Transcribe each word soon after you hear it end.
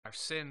our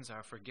sins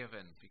are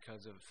forgiven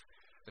because of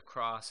the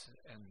cross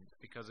and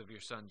because of your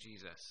Son,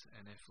 Jesus.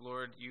 And if,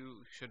 Lord,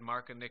 you should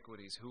mark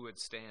iniquities, who would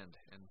stand?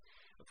 And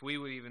if we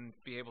would even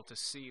be able to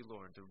see,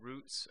 Lord, the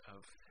roots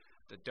of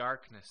the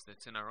darkness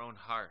that's in our own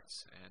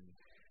hearts, and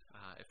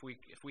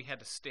if we had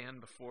to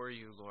stand before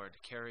you, Lord,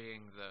 carrying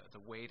the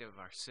weight of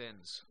our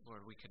sins,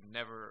 Lord, we could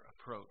never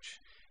approach,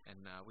 and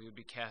we would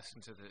be cast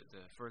into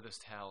the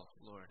furthest hell,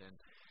 Lord.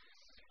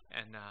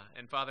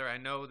 And Father, I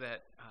know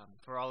that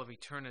for all of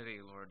eternity,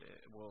 Lord,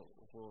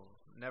 we'll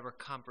never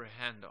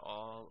comprehend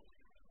all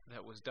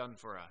that was done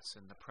for us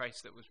and the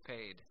price that was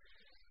paid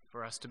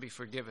for us to be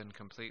forgiven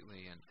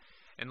completely.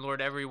 And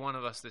Lord, every one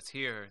of us that's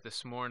here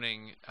this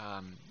morning,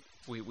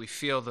 we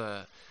feel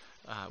the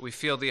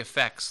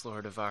effects,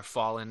 Lord, of our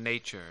fallen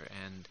nature.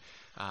 And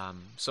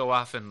so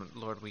often,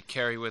 Lord, we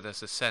carry with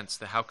us a sense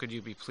that how could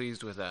you be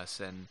pleased with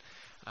us, and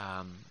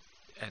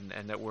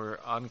that we're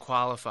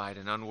unqualified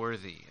and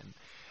unworthy.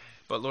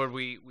 But Lord,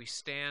 we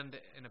stand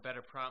in a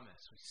better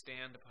promise. We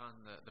stand upon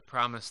the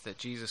promise that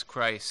Jesus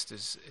Christ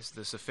is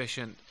the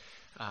sufficient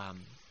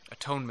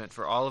atonement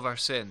for all of our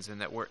sins, and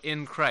that we're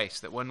in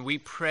Christ, that when we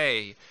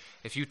pray,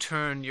 if you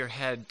turn your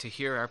head to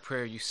hear our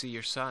prayer, you see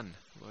your Son,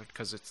 Lord,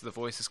 because it's the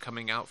voice is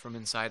coming out from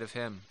inside of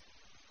him.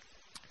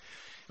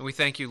 And we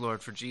thank you,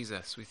 Lord, for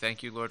Jesus. We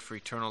thank you, Lord, for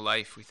eternal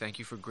life. We thank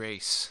you for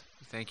grace.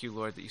 We thank you,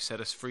 Lord, that you set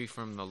us free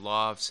from the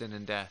law of sin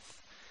and death.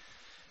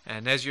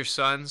 And as your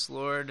sons,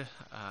 Lord,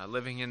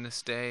 living in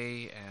this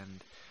day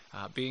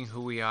and being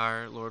who we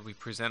are, Lord, we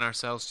present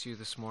ourselves to you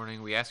this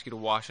morning. We ask you to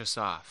wash us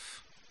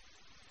off.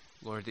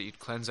 Lord, that you'd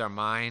cleanse our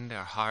mind,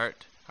 our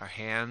heart, our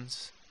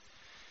hands,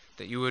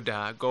 that you would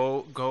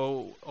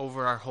go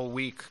over our whole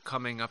week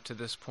coming up to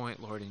this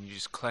point, Lord, and you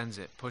just cleanse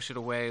it, push it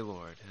away,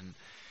 Lord.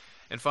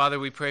 And Father,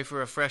 we pray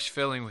for a fresh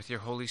filling with your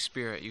Holy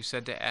Spirit. You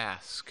said to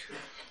ask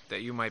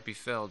that you might be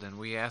filled, and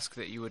we ask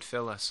that you would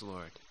fill us,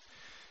 Lord.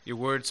 Your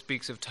word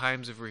speaks of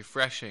times of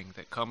refreshing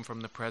that come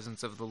from the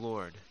presence of the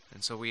Lord.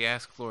 And so we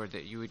ask, Lord,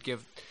 that you would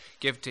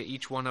give to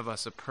each one of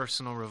us a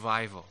personal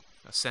revival,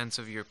 a sense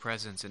of your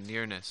presence and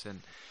nearness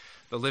and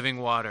the living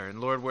water. And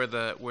Lord, where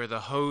the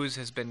hose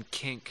has been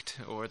kinked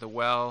or the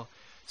well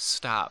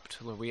stopped,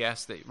 Lord, we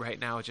ask that right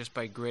now, just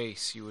by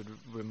grace, you would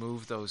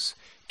remove those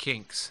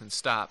kinks and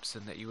stops,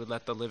 and that you would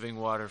let the living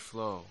water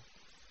flow.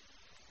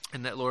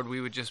 And that, Lord,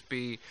 we would just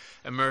be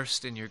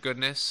immersed in your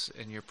goodness,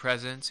 in your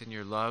presence, in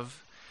your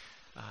love,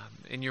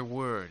 in your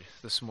word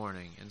this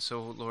morning. And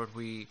so, Lord,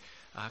 we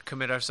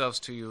commit ourselves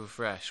to you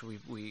afresh.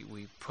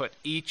 We put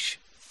each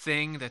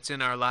thing that's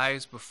in our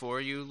lives before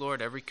you,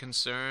 Lord, every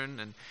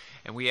concern,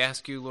 and we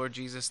ask you, Lord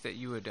Jesus, that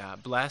you would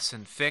bless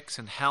and fix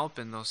and help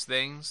in those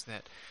things,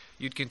 that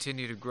you'd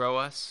continue to grow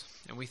us.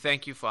 And we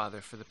thank you,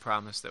 Father, for the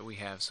promise that we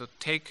have. So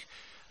take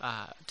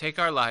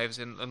our lives,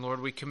 and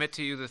Lord, we commit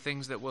to you the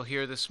things that we'll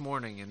hear this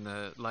morning in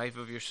the life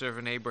of your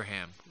servant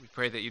Abraham. We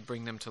pray that you'd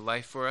bring them to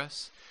life for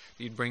us.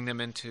 You'd bring them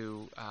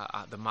into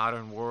the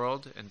modern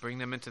world and bring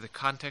them into the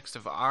context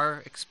of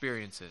our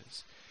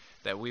experiences,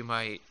 that we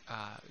might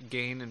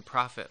gain and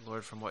profit,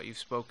 Lord, from what you've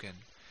spoken.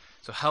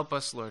 So help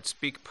us, Lord,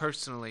 speak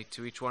personally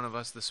to each one of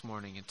us this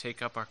morning and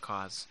take up our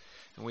cause.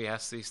 And we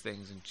ask these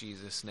things in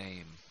Jesus'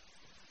 name.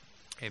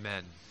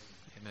 Amen.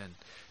 Amen.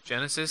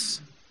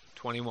 Genesis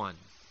 21.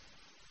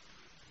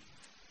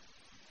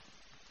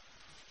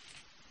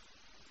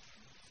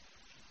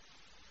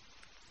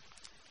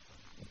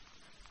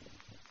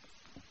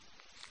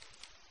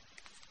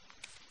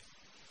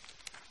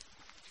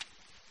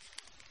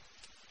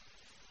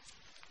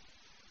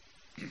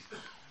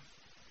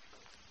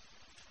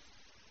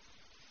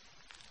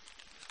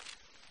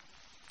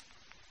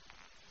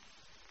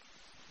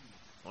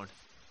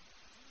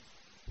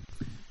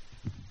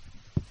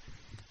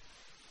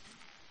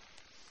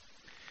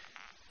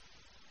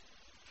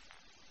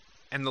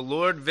 And the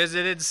Lord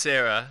visited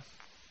Sarah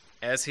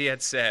as he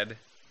had said,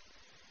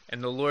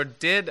 and the Lord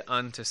did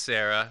unto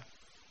Sarah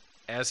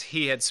as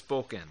he had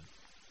spoken.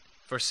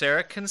 For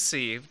Sarah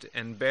conceived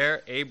and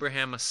bare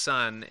Abraham a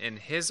son in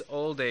his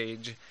old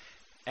age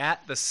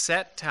at the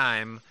set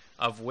time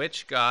of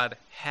which God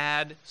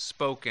had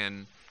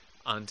spoken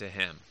unto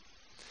him.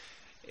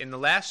 In the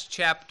last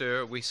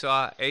chapter, we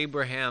saw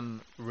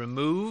Abraham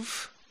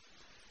remove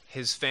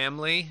his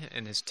family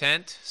and his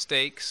tent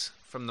stakes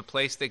from the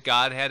place that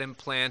God had him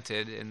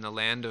planted in the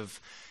land of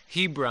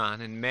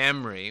Hebron and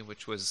Mamre,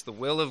 which was the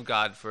will of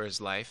God for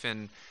his life,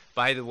 and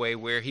by the way,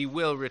 where he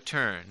will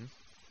return.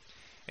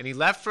 And he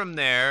left from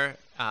there,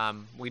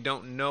 we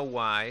don't know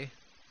why,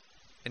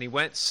 and he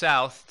went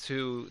south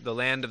to the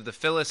land of the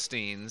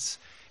Philistines,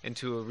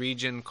 into a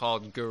region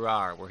called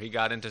Gerar, where he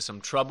got into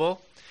some trouble.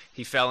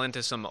 He fell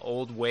into some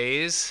old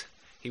ways.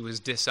 He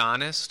was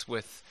dishonest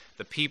with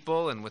the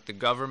people and with the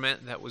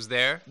government that was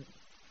there.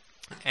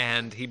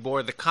 And he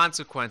bore the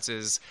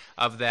consequences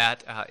of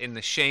that in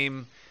the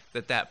shame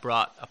that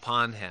brought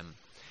upon him.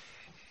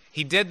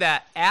 He did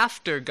that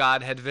after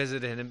God had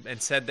visited him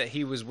and said that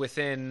he was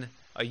within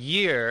a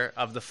year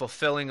of the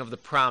fulfilling of the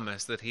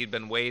promise that he'd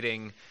been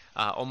waiting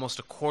almost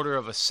a quarter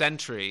of a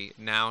century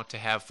now to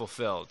have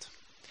fulfilled.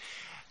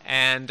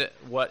 And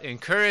what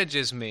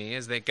encourages me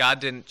is that God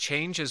didn't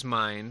change his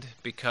mind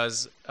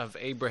because of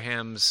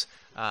Abraham's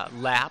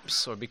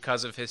lapse or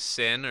because of his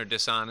sin or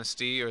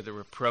dishonesty or the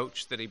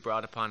reproach that he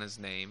brought upon his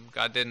name.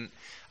 God didn't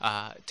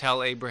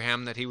tell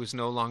Abraham that he was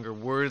no longer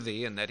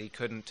worthy and that he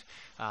couldn't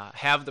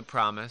have the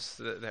promise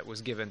that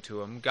was given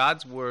to him.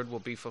 God's word will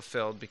be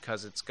fulfilled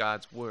because it's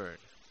God's word.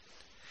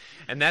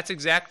 And that's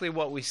exactly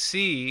what we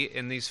see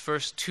in these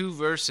first 2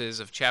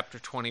 verses of chapter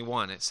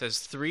 21. It says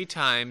 3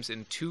 times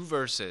in 2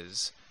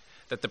 verses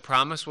that the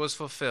promise was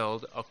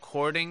fulfilled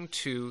according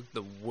to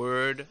the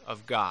word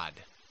of God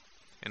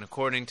and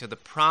according to the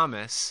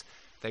promise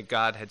that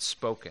God had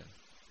spoken.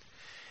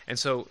 And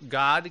so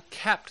God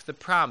kept the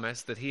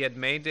promise that he had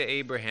made to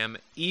Abraham,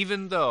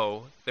 even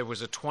though there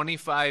was a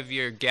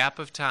 25-year gap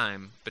of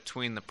time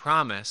between the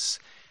promise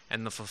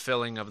and the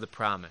fulfilling of the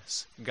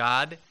promise.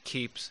 God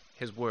keeps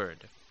his word.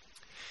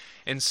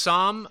 In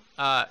Psalm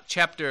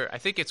chapter, I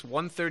think it's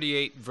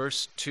 138,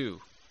 verse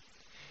 2,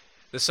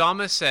 the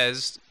psalmist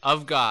says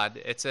of God,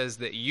 it says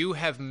that you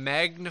have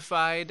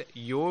magnified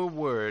your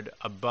word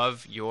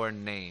above your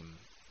name.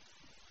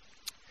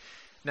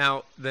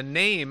 Now, the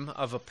name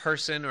of a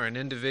person or an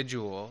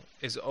individual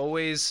is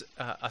always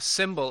a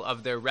symbol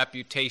of their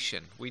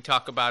reputation. We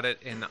talk about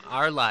it in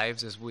our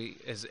lives as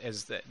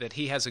that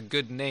he has a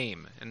good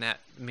name, and that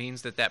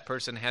means that that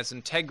person has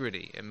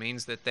integrity. It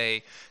means that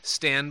they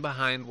stand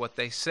behind what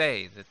they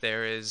say, that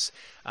there is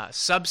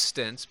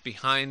substance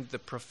behind the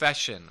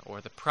profession or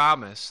the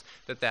promise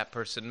that that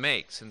person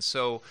makes. And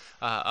so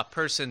a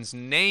person's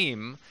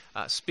name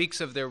speaks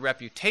of their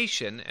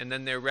reputation, and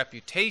then their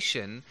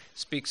reputation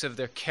speaks of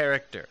their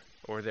character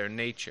or their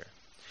nature.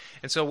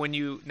 And so when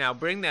you now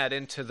bring that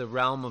into the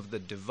realm of the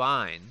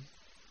divine,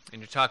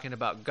 and you're talking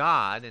about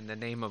God and the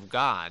name of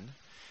God,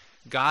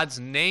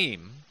 God's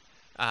name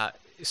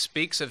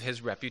speaks of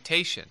his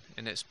reputation,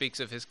 and it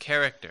speaks of his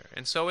character.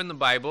 And so in the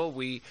Bible,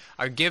 we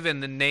are given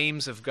the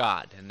names of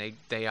God, and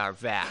they are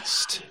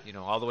vast. You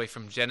know, all the way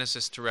from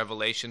Genesis to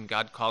Revelation,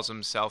 God calls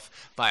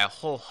himself by a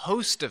whole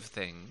host of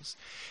things.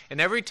 And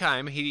every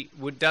time he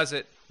does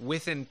it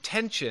with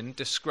intention,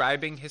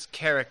 describing his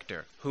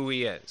character, who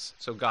he is.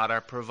 So God our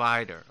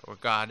provider, or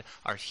God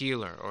our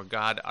healer, or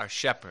God our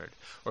shepherd,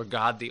 or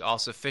God the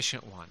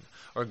all-sufficient one,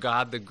 or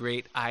God the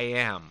great I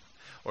am,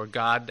 or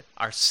God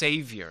our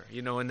Savior.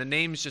 You know, and the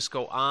names just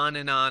go on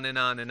and on and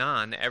on and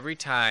on, every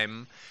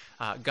time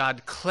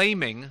God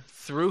claiming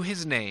through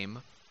his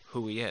name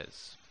who he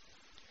is.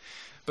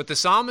 But the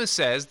psalmist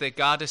says that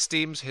God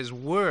esteems his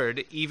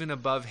word even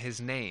above his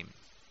name,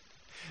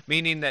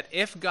 meaning that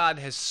if God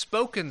has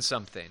spoken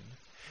something,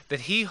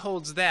 that he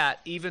holds that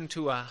even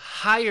to a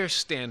higher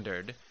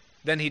standard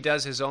than he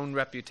does his own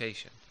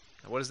reputation.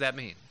 Now, what does that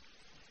mean?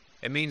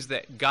 It means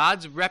that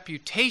God's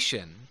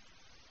reputation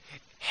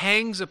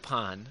hangs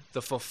upon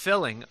the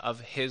fulfilling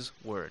of his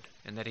word,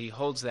 and that he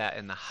holds that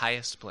in the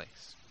highest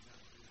place.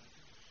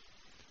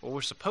 Well,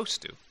 we're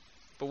supposed to,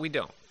 but we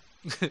don't.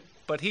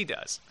 But he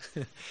does.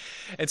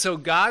 And so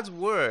God's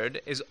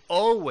word is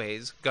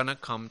always going to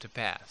come to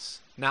pass.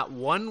 Not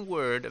one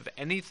word of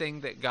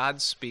anything that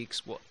God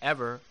speaks will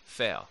ever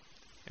fail.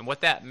 And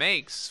what that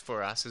makes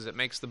for us is it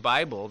makes the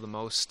Bible the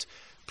most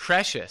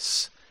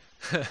precious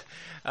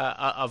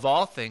of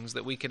all things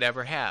that we could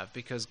ever have,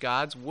 because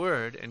God's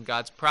word and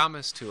God's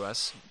promise to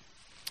us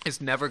is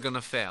never going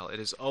to fail. It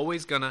is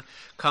always going to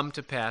come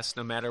to pass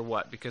no matter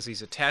what, because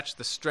he's attached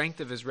the strength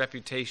of his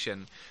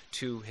reputation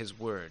to his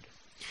word.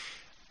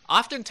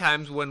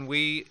 Oftentimes when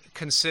we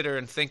consider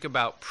and think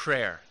about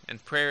prayer,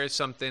 and prayer is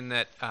something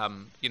that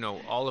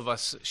all of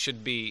us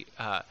should be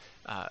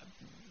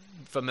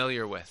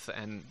familiar with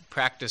and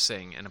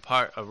practicing, and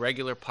a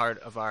regular part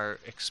of our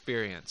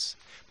experience.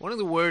 One of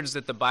the words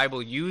that the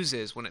Bible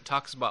uses when it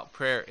talks about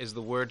prayer is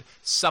the word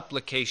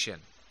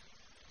supplication.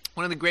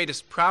 One of the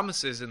greatest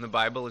promises in the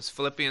Bible is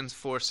Philippians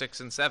 4, 6,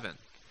 and 7,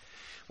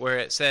 where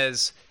it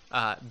says,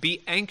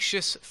 be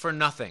anxious for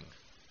nothing,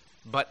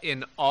 but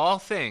in all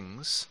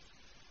things,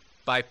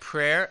 by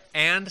prayer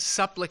and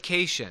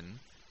supplication,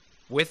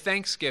 with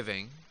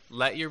thanksgiving,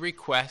 let your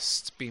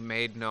requests be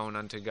made known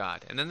unto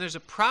God. And then there's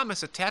a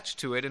promise attached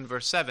to it in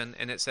verse 7,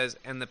 and it says,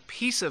 and the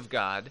peace of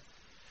God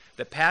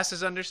that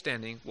passes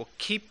understanding will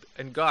keep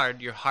and guard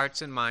your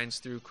hearts and minds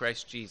through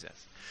Christ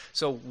Jesus.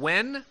 So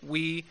when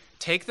we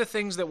take the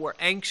things that we're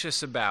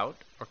anxious about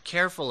or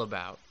careful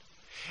about,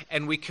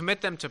 and we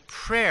commit them to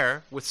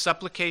prayer with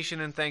supplication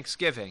and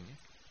thanksgiving,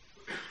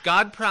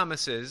 God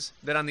promises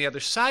that on the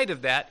other side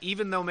of that,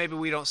 even though maybe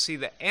we don't see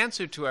the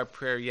answer to our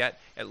prayer yet,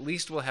 at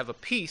least we'll have a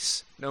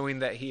peace knowing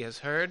that he has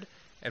heard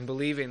and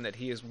believing that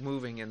he is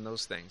moving in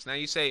those things. Now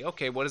you say,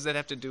 okay, what does that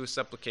have to do with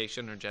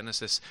supplication or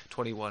Genesis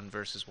 21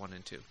 verses 1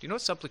 and 2? Do you know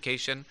what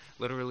supplication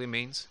literally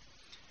means?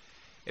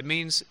 It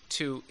means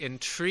to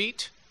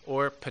entreat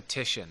or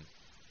petition.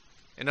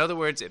 In other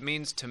words, it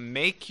means to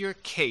make your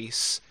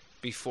case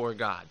before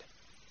God.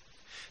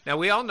 Now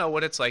we all know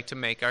what it's like to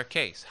make our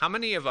case. How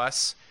many of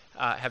us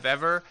have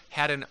ever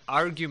had an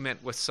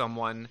argument with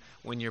someone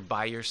when you're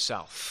by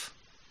yourself?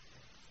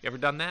 You ever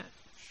done that?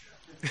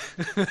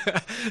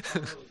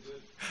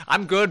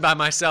 I'm good by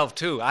myself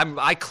too.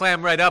 I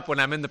clam right up when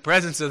I'm in the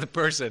presence of the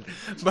person,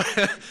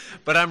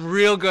 but I'm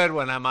real good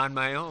when I'm on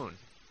my own.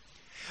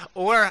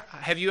 Or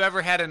have you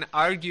ever had an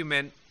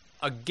argument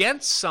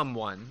against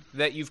someone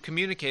that you've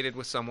communicated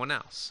with someone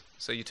else?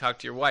 So you talk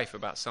to your wife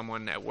about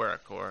someone at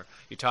work, or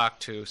you talk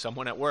to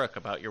someone at work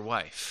about your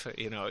wife.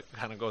 It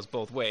kind of goes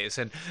both ways,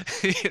 and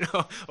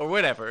or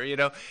whatever,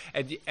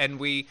 and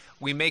we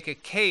make a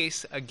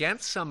case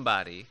against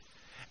somebody,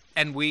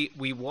 and we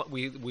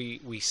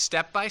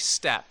step by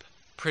step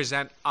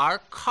present our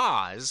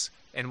cause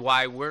and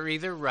why we're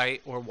either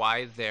right or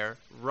why they're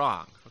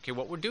wrong. Okay,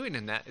 what we're doing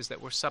in that is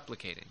that we're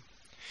supplicating.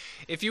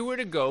 If you were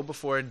to go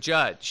before a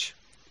judge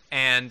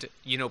and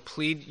you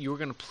were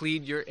going to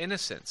plead your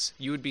innocence,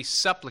 you would be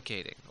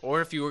supplicating. Or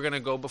if you were going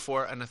to go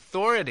before an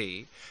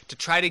authority to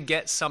try to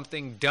get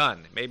something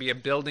done, maybe a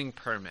building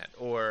permit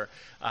or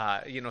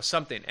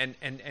something,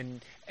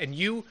 and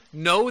you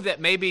know that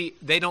maybe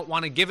they don't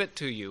want to give it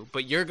to you,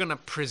 but you're going to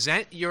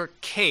present your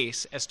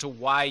case as to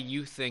why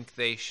you think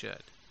they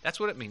should. That's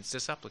what it means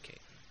to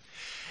supplicate.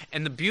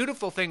 And the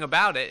beautiful thing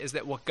about it is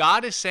that what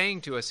God is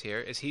saying to us here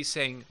is he's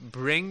saying,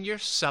 bring your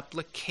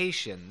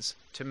supplications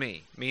to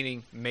me,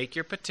 meaning make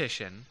your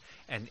petition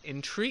and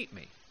entreat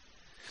me.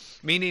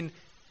 Meaning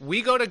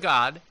we go to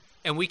God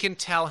and we can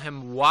tell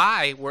him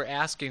why we're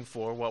asking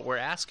for what we're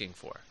asking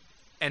for.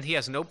 And he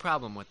has no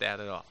problem with that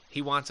at all.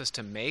 He wants us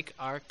to make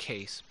our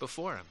case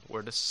before him.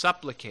 We're to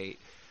supplicate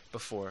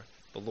before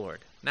the Lord.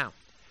 Now,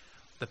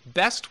 the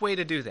best way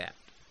to do that,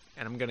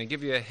 and I'm going to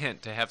give you a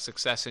hint to have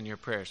success in your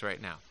prayers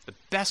right now. The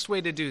best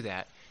way to do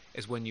that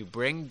is when you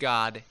bring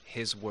God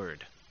his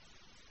word.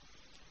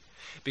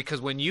 Because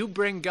when you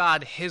bring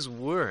God his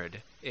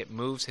word, it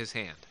moves his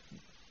hand.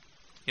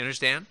 You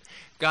understand?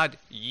 God,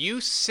 you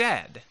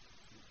said,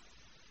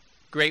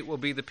 great will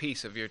be the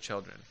peace of your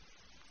children.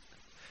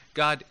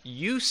 God,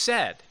 you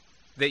said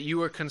that you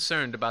were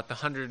concerned about the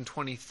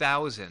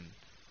 120,000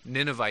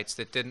 Ninevites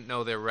that didn't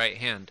know their right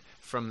hand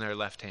from their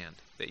left hand.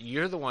 That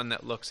you're the one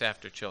that looks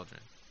after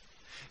children.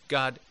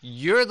 God,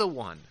 you're the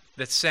one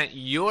that sent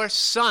your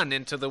Son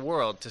into the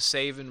world to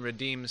save and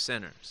redeem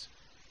sinners.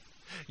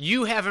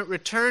 You haven't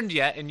returned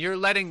yet, and you're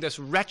letting this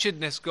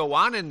wretchedness go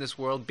on in this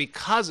world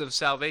because of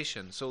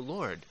salvation. So,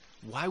 Lord,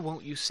 why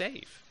won't you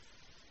save?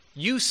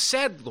 You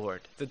said,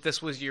 Lord, that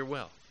this was your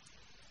will.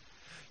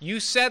 You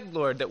said,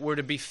 Lord, that we're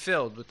to be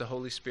filled with the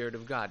Holy Spirit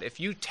of God. If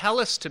you tell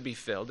us to be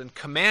filled and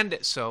command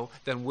it so,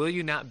 then will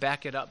you not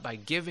back it up by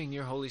giving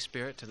your Holy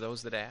Spirit to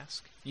those that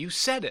ask? You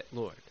said it,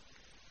 Lord.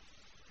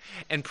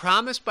 And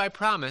promise by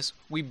promise,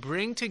 we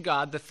bring to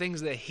God the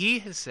things that he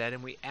has said,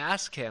 and we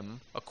ask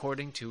him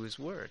according to his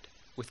word,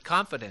 with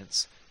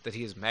confidence that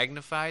he has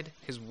magnified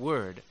his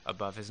word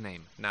above his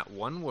name. Not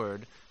one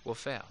word will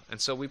fail. And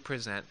so we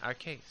present our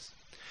case.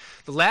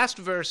 The last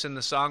verse in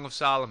the Song of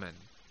Solomon,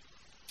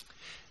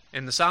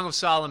 and the Song of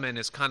Solomon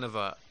is kind of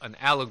an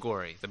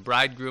allegory, the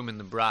bridegroom and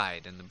the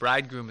bride. And the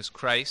bridegroom is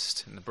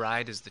Christ, and the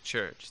bride is the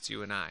church. It's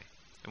you and I.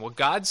 And what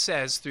God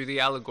says through the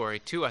allegory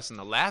to us in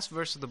the last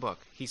verse of the book,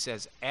 he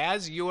says,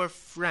 as your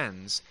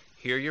friends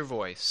hear your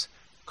voice,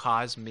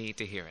 cause me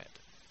to hear it.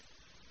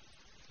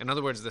 In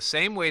other words, the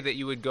same way that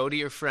you would go to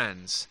your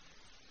friends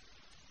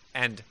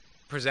and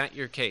present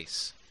your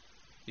case,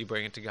 you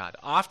bring it to God.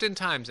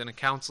 Oftentimes in a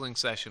counseling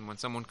session, when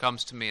someone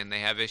comes to me and they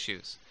have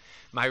issues,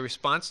 my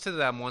response to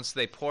them, once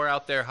they pour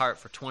out their heart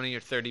for 20 or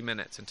 30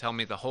 minutes and tell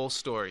me the whole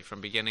story from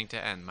beginning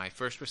to end, my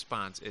first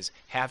response is,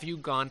 have you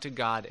gone to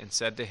God and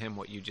said to him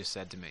what you just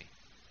said to me?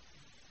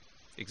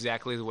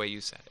 Exactly the way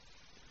you said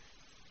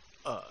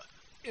it.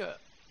 Yeah.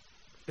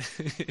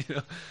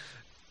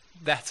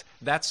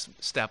 That's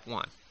step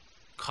one.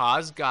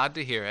 Cause God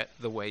to hear it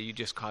the way you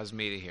just caused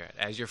me to hear it.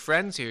 As your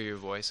friends hear your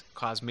voice,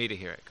 cause me to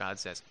hear it. God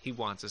says he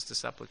wants us to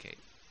supplicate.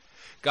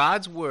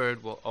 God's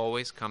word will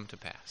always come to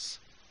pass.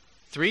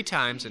 3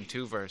 times in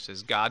 2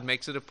 verses, God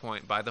makes it a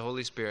point by the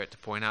Holy Spirit to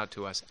point out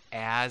to us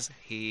as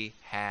he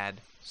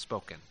had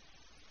spoken.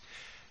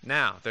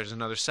 Now, there's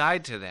another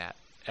side to that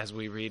as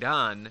we read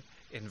on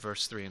in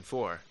verse 3 and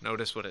 4.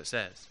 Notice what it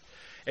says.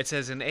 It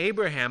says, and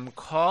Abraham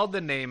called the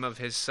name of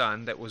his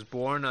son that was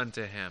born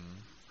unto him,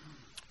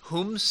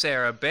 whom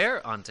Sarah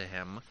bare unto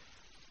him,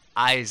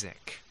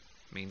 Isaac.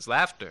 Means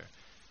laughter.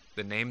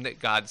 The name that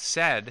God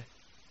said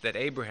that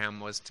Abraham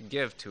was to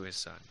give to his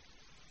son.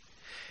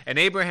 And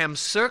Abraham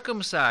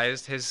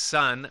circumcised his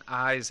son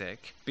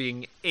Isaac,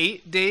 being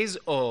 8 days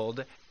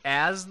old,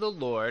 as the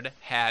Lord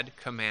had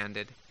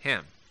commanded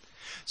him.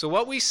 So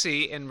what we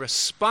see in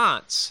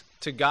response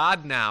to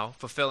God now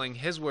fulfilling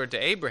his word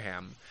to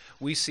Abraham,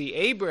 we see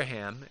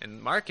Abraham,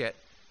 and mark it,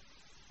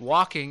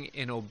 walking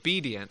in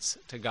obedience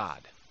to God.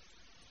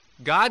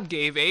 God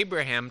gave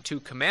Abraham 2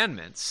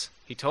 commandments.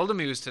 He told him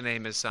he was to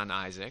name his son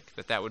Isaac,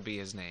 that would be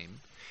his name.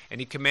 And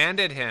he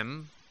commanded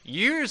him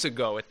years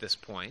ago at this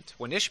point,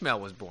 when Ishmael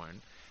was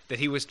born, that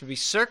he was to be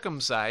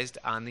circumcised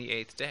on the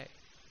 8th day.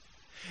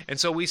 And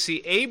so we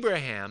see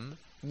Abraham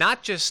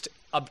not just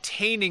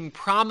obtaining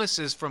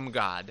promises from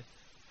God,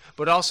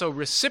 but also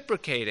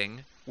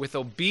reciprocating with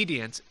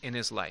obedience in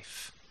his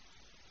life.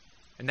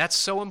 And that's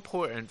so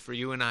important for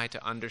you and I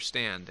to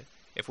understand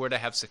if we're to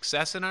have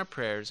success in our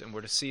prayers and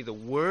we're to see the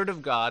Word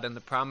of God and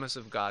the promise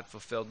of God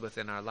fulfilled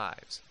within our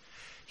lives.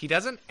 He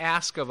doesn't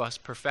ask of us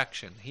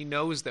perfection. He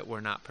knows that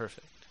we're not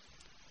perfect.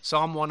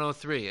 Psalm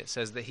 103, it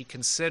says that he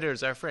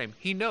considers our frame.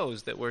 He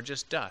knows that we're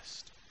just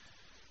dust.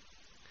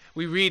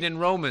 We read in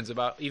Romans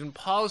about even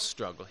Paul's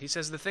struggle. He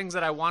says, the things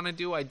that I want to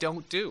do, I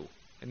don't do.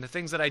 And the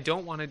things that I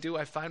don't want to do,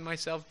 I find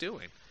myself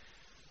doing.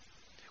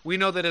 We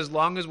know that as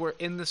long as we're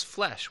in this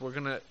flesh, we're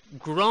going to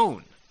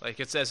groan. Like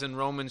it says in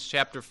Romans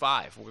chapter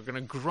 5, we're going to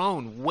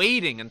groan,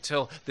 waiting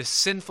until the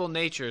sinful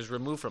nature is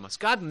removed from us.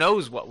 God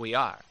knows what we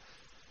are.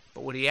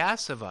 But what he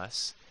asks of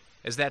us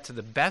is that to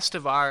the best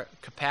of our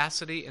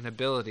capacity and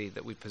ability,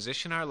 that we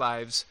position our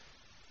lives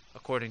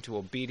according to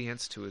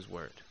obedience to his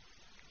word.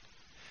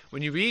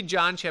 When you read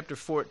John chapter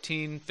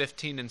 14,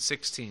 15, and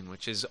 16,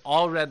 which is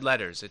all red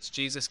letters, it's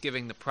Jesus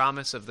giving the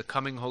promise of the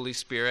coming Holy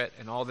Spirit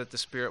and all that the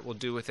Spirit will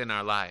do within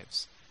our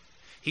lives.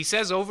 He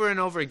says over and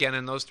over again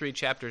in those 3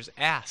 chapters,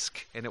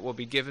 ask, and it will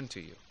be given to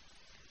you.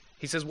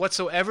 He says,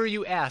 whatsoever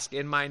you ask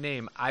in my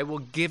name, I will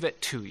give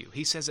it to you.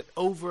 He says it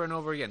over and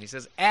over again. He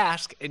says,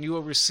 ask, and you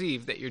will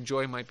receive, that your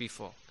joy might be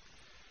full.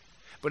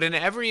 But in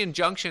every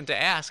injunction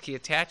to ask, he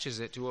attaches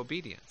it to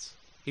obedience.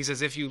 He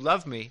says, if you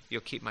love me,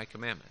 you'll keep my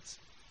commandments.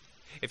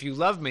 If you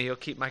love me, you'll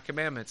keep my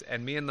commandments,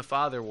 and me and the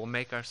Father will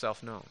make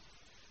ourselves known.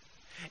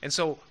 And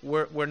so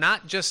we're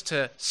not just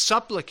to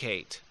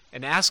supplicate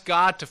and ask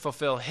God to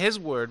fulfill his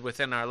word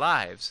within our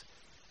lives,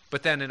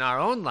 but then in our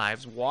own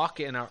lives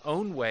walk in our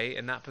own way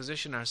and not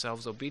position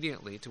ourselves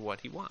obediently to what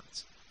he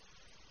wants.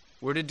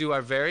 We're to do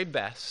our very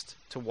best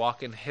to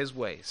walk in his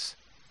ways,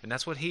 and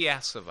that's what he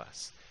asks of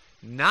us.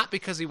 Not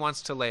because he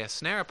wants to lay a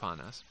snare upon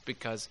us,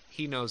 because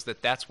he knows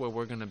that that's where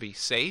we're going to be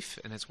safe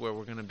and it's where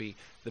we're going to be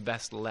the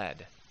best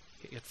led.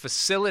 It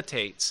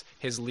facilitates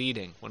his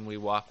leading when we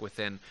walk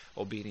within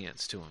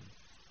obedience to him.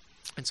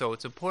 And so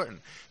it's important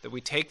that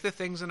we take the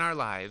things in our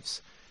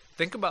lives.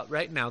 Think about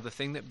right now the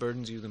thing that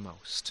burdens you the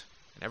most.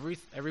 And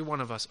every one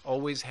of us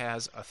always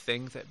has a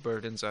thing that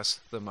burdens us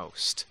the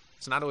most.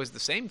 It's not always the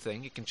same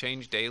thing. It can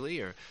change daily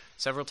or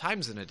several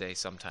times in a day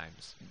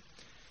sometimes.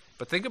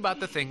 But think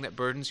about the thing that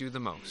burdens you the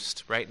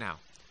most right now.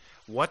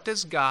 What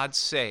does God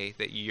say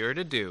that you're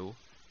to do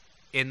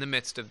in the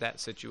midst of that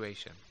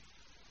situation?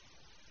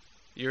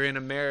 You're in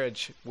a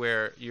marriage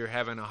where you're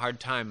having a hard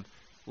time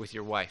with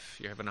your wife.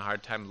 You're having a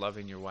hard time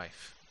loving your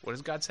wife. What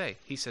does God say?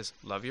 He says,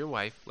 love your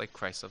wife like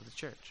Christ loved the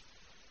church.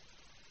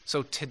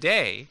 So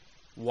today,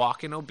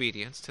 walk in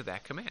obedience to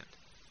that command.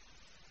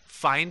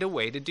 Find a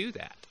way to do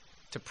that,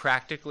 to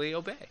practically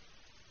obey.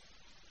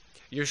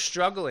 You're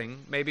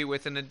struggling maybe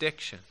with an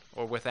addiction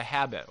or with a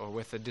habit or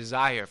with a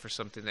desire for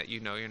something that you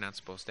know you're not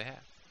supposed to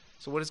have.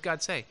 So what does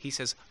God say? He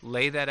says,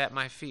 lay that at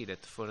my feet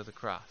at the foot of the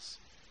cross.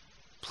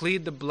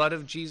 Plead the blood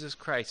of Jesus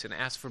Christ and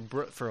ask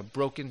for a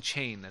broken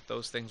chain, that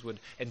those things would,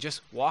 and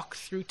just walk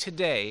through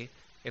today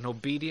in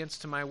obedience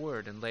to my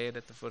word and lay it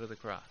at the foot of the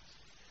cross.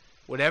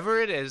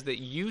 Whatever it is that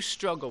you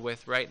struggle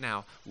with right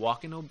now,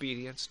 walk in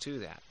obedience to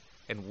that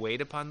and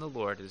wait upon the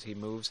Lord as he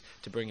moves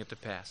to bring it to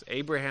pass.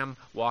 Abraham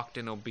walked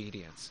in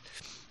obedience.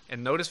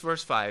 And notice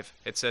verse 5,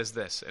 it says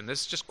this, and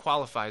this just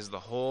qualifies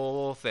the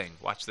whole thing.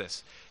 Watch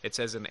this. It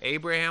says, and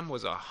Abraham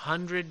was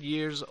 100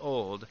 years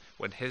old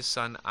when his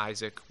son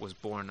Isaac was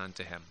born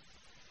unto him.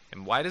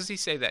 And why does he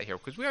say that here?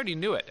 Because we already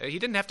knew it. He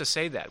didn't have to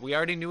say that. We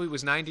already knew he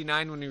was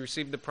 99 when he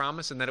received the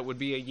promise and that it would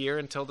be a year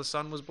until the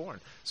son was born.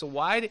 So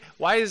why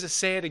does it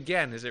say it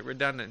again? Is it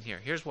redundant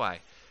here? Here's why.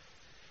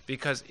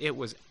 Because it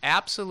was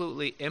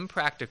absolutely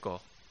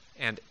impractical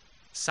and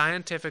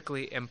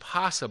scientifically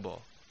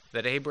impossible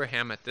that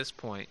Abraham at this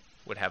point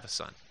would have a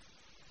son.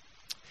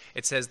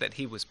 It says that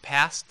he was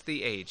past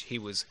the age. He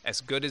was as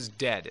good as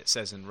dead, it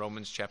says in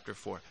Romans chapter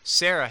 4.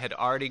 Sarah had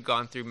already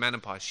gone through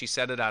menopause. She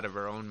said it out of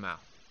her own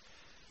mouth.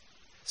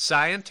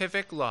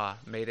 Scientific law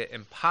made it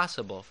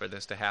impossible for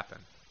this to happen.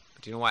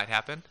 But do you know why it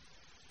happened?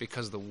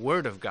 Because the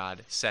Word of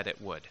God said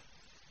it would.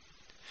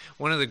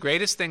 One of the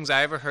greatest things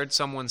I ever heard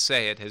someone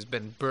say, it has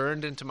been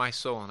burned into my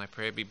soul, and I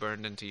pray it be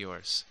burned into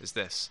yours, is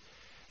this,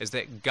 is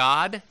that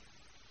God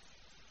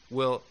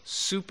will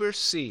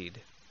supersede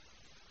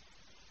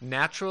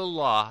natural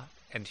law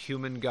and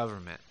human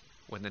government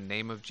when the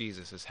name of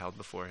Jesus is held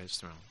before his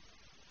throne.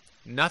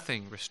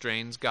 Nothing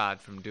restrains God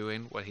from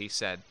doing what he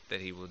said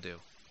that he will do.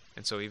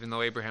 And so even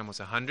though Abraham was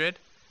 100,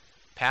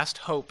 past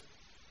hope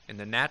in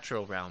the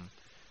natural realm,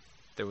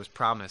 there was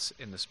promise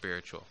in the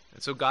spiritual.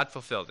 And so God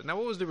fulfilled it. Now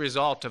what was the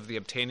result of the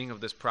obtaining of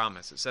this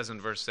promise? It says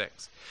in verse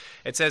 6.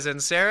 It says,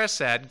 and Sarah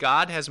said,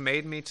 God has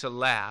made me to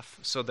laugh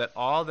so that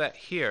all that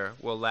hear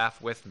will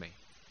laugh with me.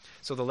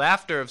 So the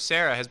laughter of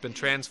Sarah has been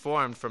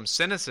transformed from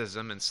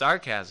cynicism and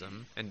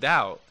sarcasm and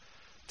doubt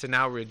to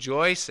now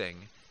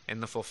rejoicing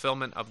in the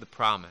fulfillment of the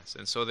promise.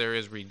 And so there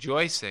is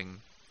rejoicing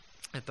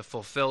at the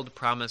fulfilled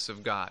promise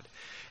of God.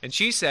 And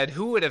she said,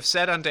 who would have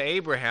said unto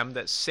Abraham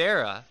that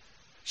Sarah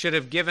should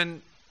have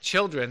given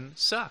children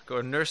suck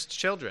or nursed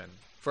children?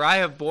 For I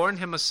have borne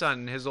him a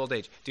son in his old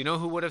age. Do you know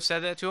who would have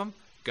said that to him?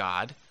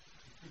 God.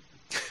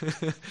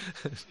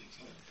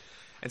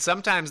 And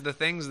sometimes the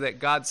things that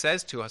God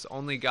says to us,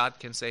 only God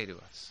can say to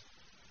us.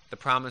 The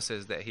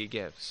promises that he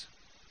gives.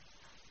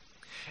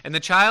 And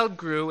the child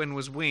grew and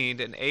was weaned,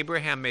 and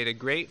Abraham made a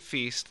great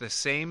feast the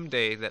same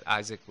day that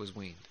Isaac was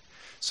weaned.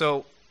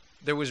 So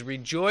there was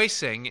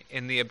rejoicing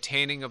in the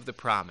obtaining of the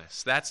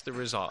promise. That's the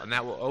result. And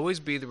that will always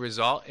be the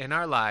result in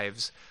our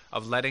lives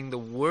of letting the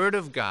Word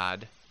of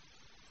God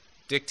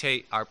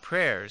dictate our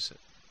prayers,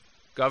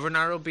 govern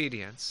our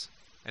obedience,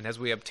 and as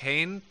we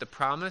obtain the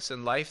promise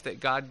and life that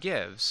God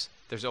gives,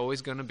 there's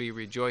always going to be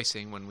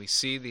rejoicing when we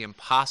see the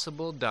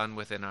impossible done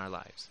within our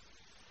lives.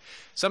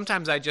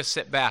 Sometimes I just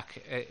sit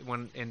back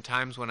in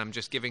times when I'm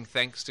just giving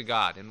thanks to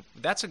God. And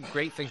that's a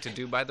great thing to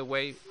do, by the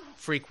way,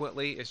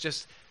 frequently, is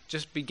just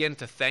begin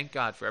to thank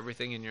God for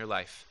everything in your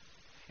life.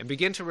 And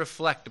begin to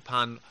reflect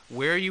upon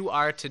where you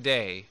are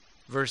today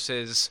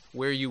versus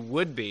where you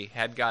would be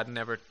had God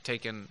never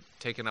taken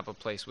up a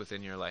place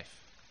within your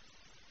life.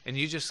 And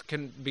you just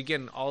can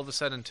begin all of a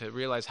sudden to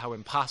realize how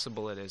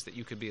impossible it is that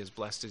you could be as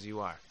blessed as you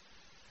are.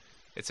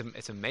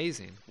 It's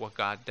amazing what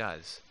God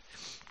does.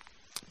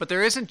 But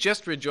there isn't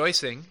just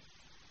rejoicing.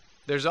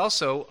 There's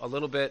also a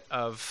little bit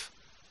of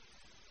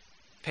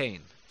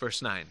pain.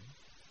 Verse 9.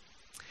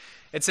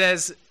 It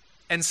says,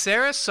 "And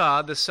Sarah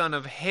saw the son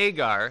of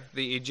Hagar,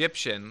 the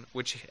Egyptian,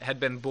 which had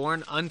been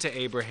born unto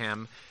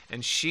Abraham,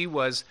 and she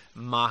was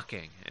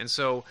mocking." And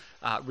so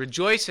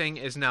rejoicing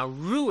is now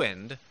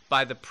ruined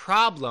by the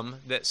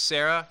problem that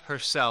Sarah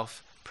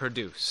herself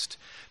produced.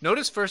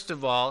 Notice, first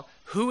of all,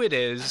 who it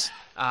is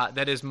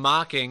that is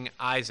mocking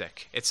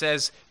Isaac. It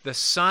says, the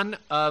son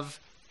of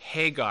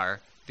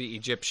Hagar, the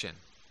Egyptian.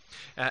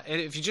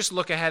 And if you just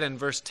look ahead in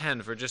verse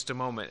 10 for just a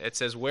moment, it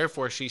says,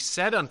 "Wherefore she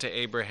said unto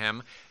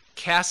Abraham,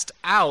 Cast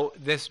out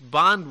this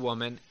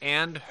bondwoman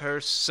and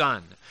her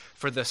son,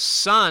 for the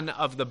son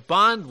of the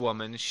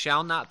bondwoman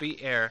shall not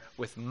be heir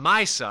with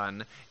my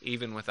son,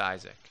 even with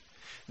Isaac."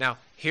 Now,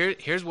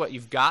 here's what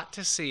you've got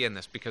to see in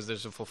this, because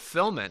there's a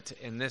fulfillment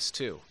in this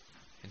too.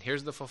 And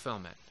here's the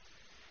fulfillment.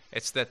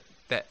 It's that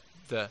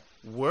the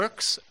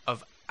works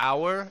of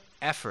our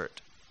effort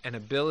and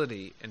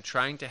ability in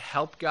trying to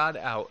help God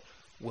out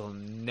will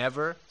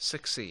never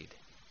succeed.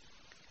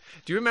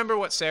 Do you remember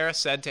what Sarah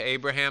said to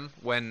Abraham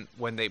when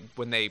they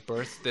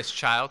birthed this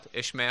child,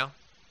 Ishmael?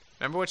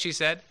 Remember what she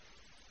said?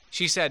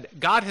 She said,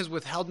 "God has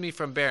withheld me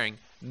from bearing.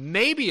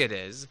 Maybe it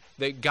is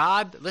that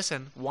God,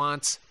 listen,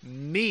 wants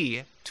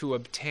me to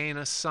obtain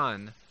a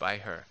son by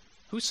her."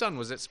 Whose son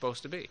was it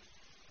supposed to be?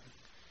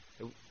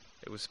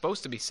 It was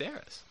supposed to be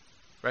Sarah's.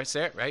 Right,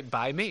 Sarah? Right?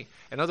 By me.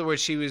 In other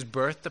words, she was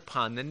birthed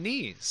upon the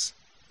knees.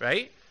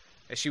 Right?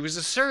 And she was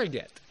a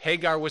surrogate.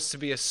 Hagar was to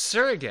be a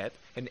surrogate,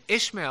 and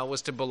Ishmael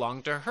was to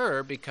belong to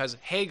her because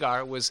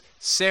Hagar was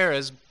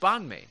Sarah's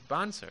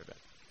bondservant.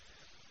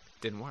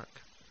 Didn't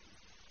work.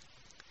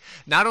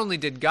 Not only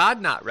did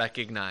God not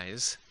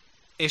recognize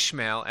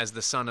Ishmael as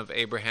the son of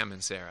Abraham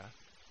and Sarah,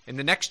 in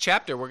the next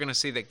chapter we're going to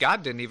see that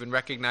God didn't even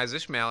recognize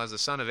Ishmael as the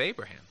son of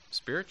Abraham,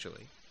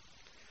 spiritually.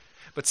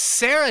 But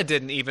Sarah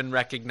didn't even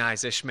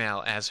recognize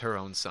Ishmael as her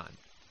own son.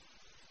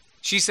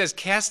 She says,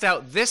 "Cast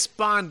out this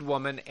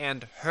bondwoman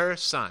and her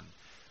son."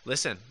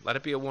 Listen, let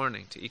it be a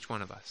warning to each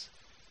one of us.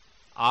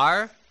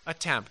 Our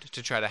attempt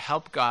to try to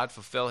help God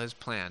fulfill his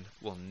plan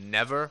will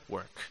never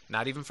work.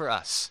 Not even for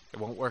us. It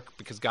won't work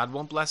because God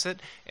won't bless it,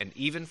 and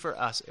even for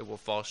us it will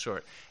fall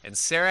short. And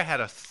Sarah had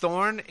a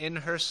thorn in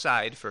her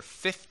side for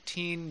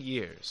 15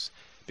 years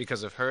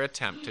because of her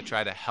attempt to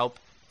try to help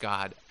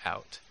God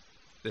out.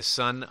 The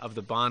son of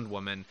the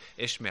bondwoman,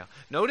 Ishmael.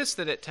 Notice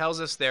that it tells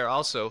us there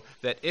also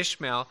that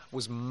Ishmael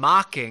was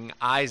mocking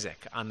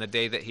Isaac on the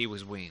day that he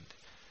was weaned.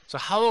 So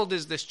how old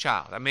is this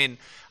child? I mean,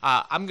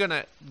 I'm going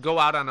to go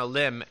out on a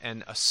limb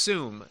and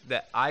assume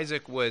that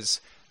Isaac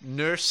was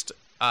nursed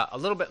a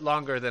little bit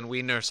longer than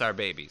we nurse our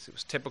babies. It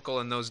was typical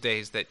in those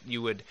days that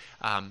you would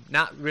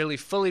not really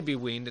fully be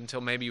weaned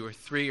until maybe you were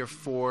 3 or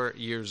 4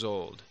 years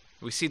old.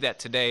 We see that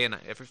today, and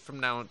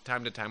from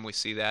time to time we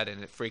see that,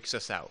 and it freaks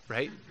us out,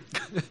 right?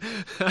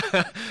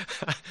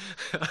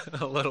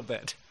 A little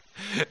bit.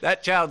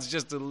 That child's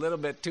just a little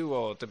bit too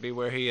old to be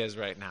where he is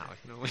right now.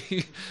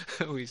 You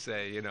know, we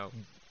say, you know,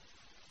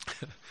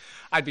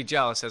 I'd be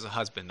jealous as a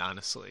husband,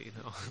 honestly. You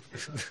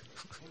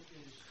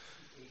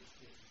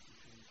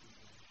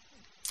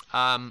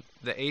know,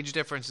 the age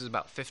difference is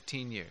about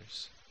 15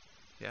 years.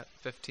 Yeah,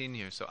 15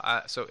 years.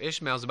 So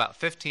Ishmael's about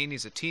 15.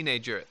 He's a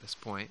teenager at this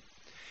point.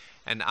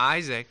 And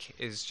Isaac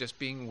is just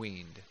being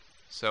weaned.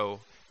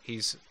 So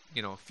he's,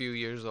 a few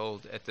years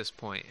old at this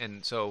point.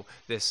 And so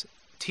this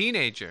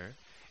teenager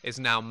is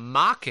now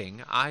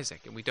mocking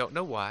Isaac. And we don't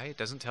know why. It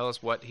doesn't tell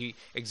us what he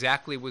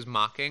exactly was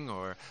mocking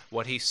or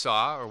what he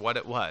saw or what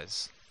it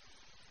was.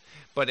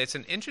 But it's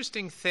an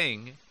interesting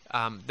thing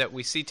that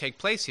we see take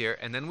place here,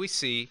 and then we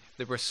see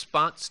the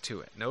response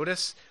to it.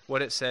 Notice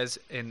what it says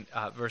in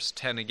verse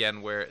 10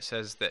 again, where it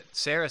says that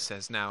Sarah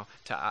says now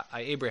to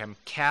Abraham,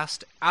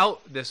 "Cast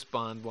out this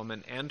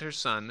bondwoman and her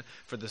son,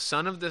 for the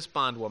son of this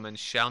bondwoman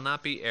shall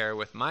not be heir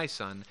with my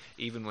son,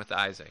 even with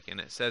Isaac."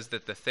 And it says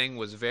that the thing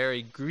was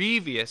very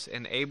grievous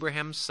in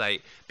Abraham's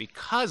sight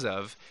because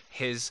of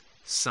his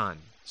son.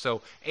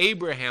 So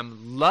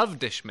Abraham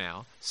loved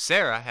Ishmael.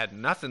 Sarah had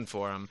nothing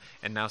for him,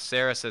 and now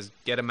Sarah says,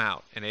 get him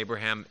out, and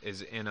Abraham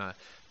is in a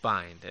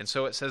bind. And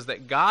so it says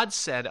that God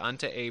said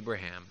unto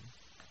Abraham,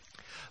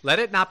 let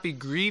it not be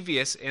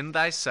grievous in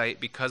thy sight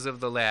because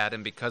of the lad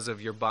and because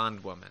of your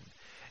bondwoman.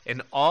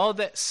 In all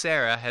that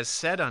Sarah has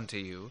said unto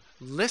you,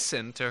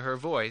 listen to her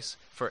voice,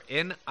 for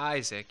in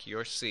Isaac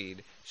your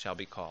seed shall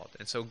be called.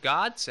 And so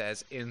God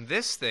says, in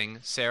this thing,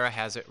 Sarah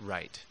has it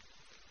right.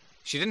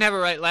 She didn't have it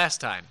right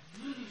last time,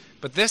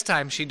 but this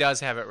time she does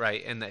have it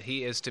right, in that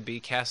he is to be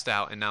cast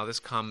out, and now this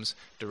comes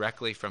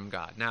directly from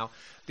God. Now,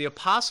 the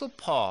Apostle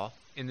Paul,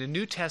 in the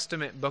New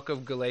Testament book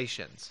of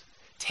Galatians,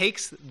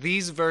 takes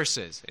these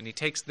verses, and he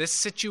takes this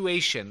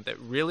situation that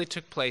really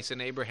took place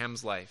in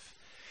Abraham's life,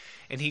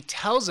 and he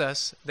tells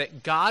us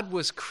that God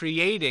was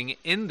creating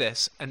in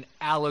this an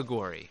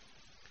allegory,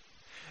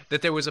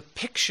 that there was a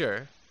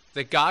picture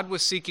that God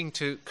was seeking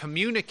to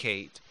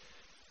communicate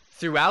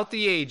throughout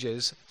the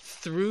ages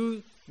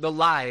through the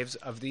lives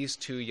of these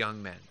two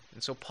young men.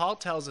 And so Paul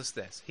tells us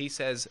this. He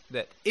says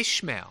that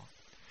Ishmael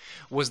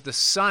was the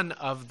son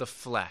of the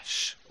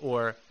flesh,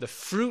 or the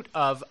fruit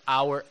of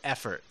our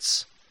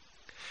efforts,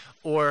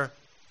 or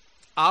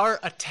our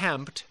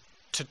attempt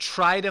to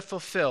try to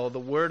fulfill the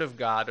word of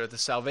God or the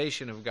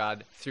salvation of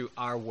God through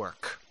our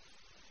work.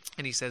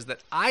 And he says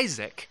that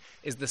Isaac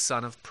is the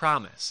son of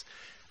promise.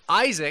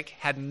 Isaac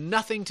had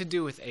nothing to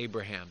do with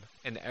Abraham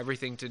and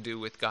everything to do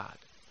with God.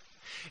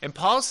 And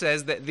Paul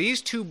says that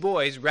these two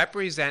boys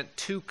represent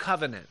two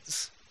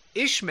covenants.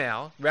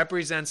 Ishmael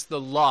represents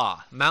the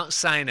law, Mount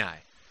Sinai,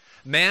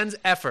 man's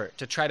effort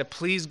to try to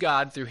please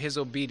God through his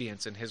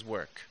obedience and his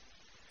work.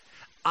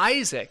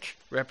 Isaac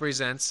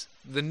represents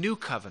the new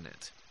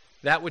covenant,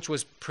 that which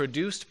was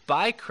produced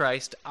by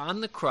Christ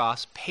on the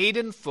cross, paid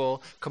in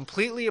full,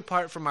 completely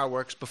apart from our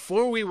works,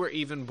 before we were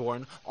even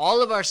born,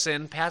 all of our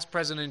sin, past,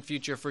 present, and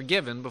future,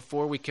 forgiven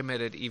before we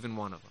committed even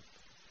one of them.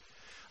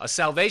 A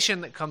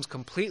salvation that comes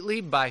completely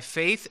by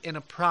faith in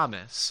a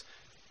promise,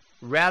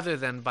 rather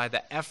than by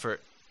the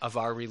effort of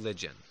our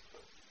religion.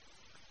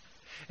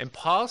 And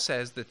Paul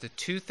says that the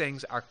two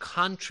things are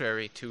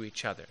contrary to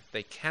each other.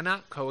 They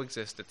cannot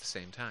coexist at the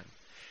same time.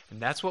 And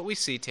that's what we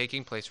see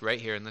taking place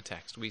right here in the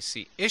text. We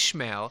see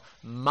Ishmael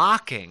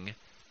mocking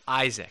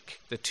Isaac.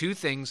 The two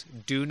things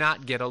do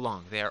not get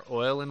along. They are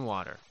oil and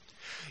water.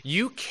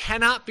 You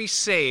cannot be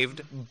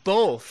saved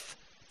both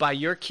by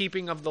your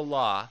keeping of the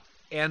law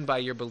and by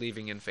your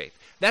believing in faith.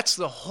 That's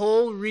the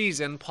whole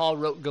reason Paul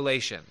wrote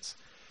Galatians.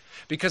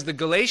 Because the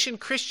Galatian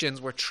Christians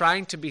were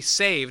trying to be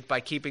saved by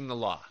keeping the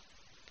law.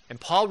 And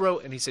Paul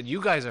wrote and he said,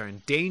 you guys are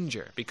in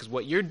danger because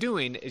what you're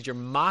doing is you're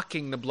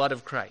mocking the blood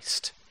of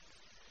Christ.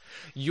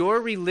 Your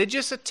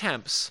religious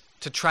attempts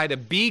to try to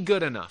be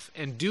good enough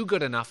and do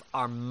good enough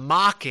are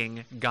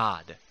mocking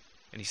God.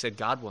 And he said,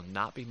 God will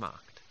not be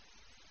mocked.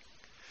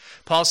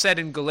 Paul said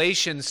in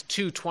Galatians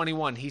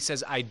 2:21, he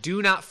says, I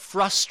do not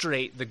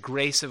frustrate the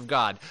grace of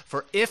God,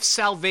 for if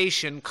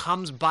salvation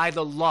comes by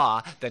the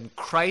law, then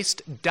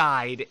Christ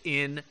died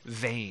in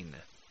vain.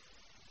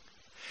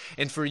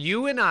 And for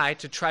you and I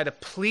to try to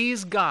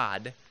please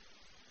God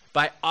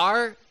by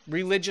our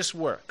religious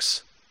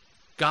works,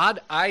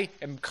 God, I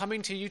am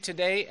coming to you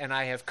today and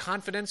I have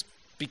confidence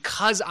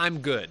because I'm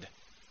good,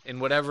 in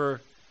whatever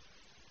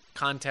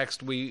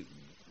context we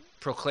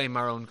proclaim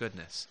our own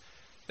goodness.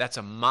 That's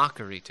a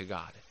mockery to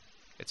God.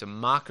 It's a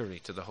mockery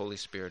to the Holy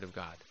Spirit of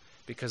God,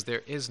 because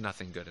there is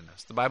nothing good in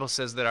us. The Bible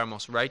says that our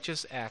most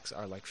righteous acts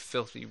are like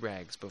filthy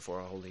rags before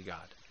a holy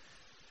God.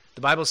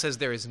 The Bible says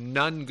there is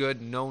none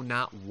good, no,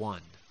 not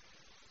one.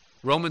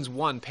 Romans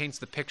 1 paints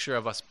the picture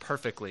of us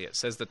perfectly. It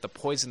says that the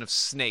poison of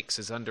snakes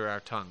is under our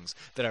tongues,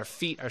 that our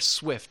feet are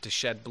swift to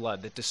shed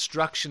blood, that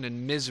destruction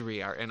and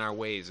misery are in our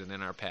ways and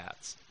in our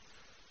paths.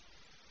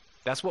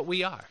 That's what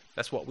we are.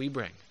 That's what we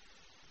bring.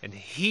 And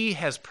he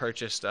has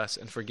purchased us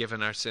and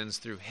forgiven our sins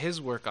through his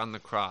work on the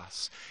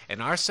cross.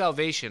 And our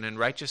salvation and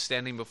righteous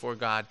standing before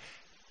God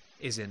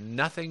is in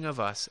nothing of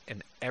us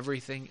and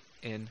everything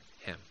in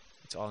him.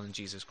 It's all in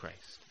Jesus Christ.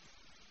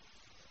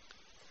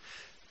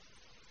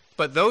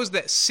 But those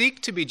that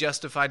seek to be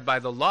justified by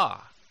the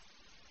law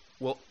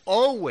will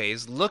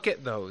always look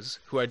at those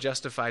who are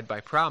justified by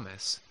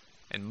promise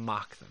and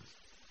mock them.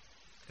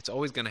 It's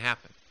always going to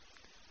happen.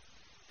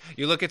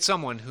 You look at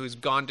someone who's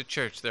gone to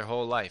church their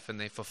whole life and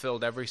they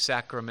fulfilled every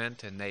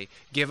sacrament and they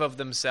give of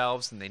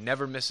themselves and they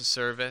never miss a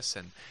service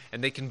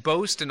and they can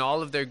boast in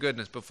all of their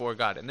goodness before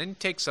God. And then you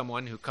take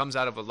someone who comes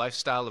out of a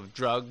lifestyle of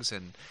drugs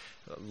and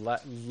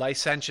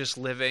licentious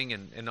living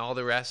and all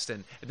the rest,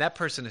 and that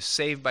person is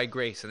saved by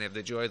grace and they have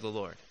the joy of the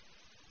Lord.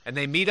 And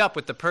they meet up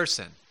with the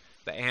person,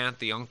 the aunt,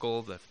 the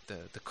uncle, the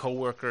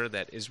co-worker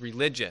that is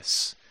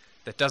religious,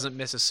 that doesn't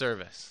miss a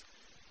service.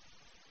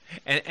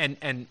 And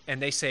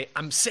they say,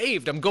 I'm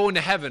saved, I'm going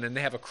to heaven. And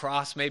they have a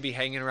cross maybe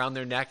hanging around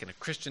their neck and a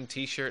Christian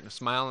t-shirt and a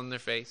smile on their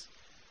face.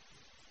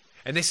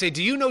 And they say,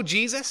 do you know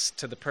Jesus?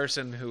 To the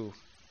person who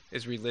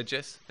is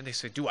religious. And they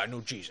say, do I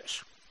know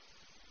Jesus?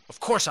 Of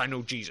course I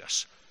know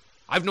Jesus.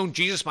 I've known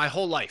Jesus my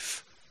whole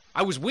life.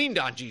 I was weaned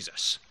on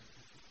Jesus.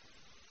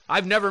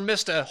 I've never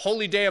missed a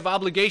holy day of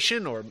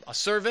obligation or a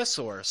service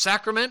or a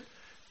sacrament,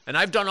 and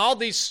I've done all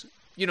these,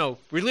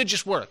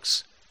 religious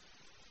works.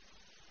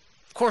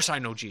 Of course I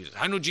know Jesus.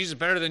 I know Jesus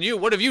better than you.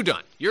 What have you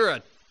done? You're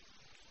a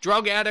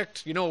drug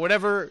addict,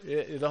 whatever,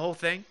 the whole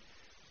thing.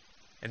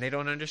 And they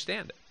don't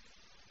understand it.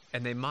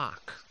 And they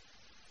mock.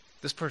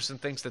 This person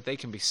thinks that they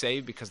can be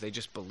saved because they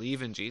just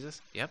believe in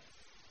Jesus. Yep,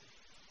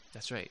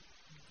 that's right.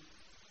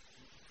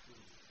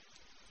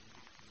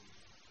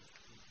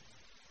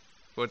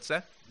 What's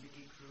that?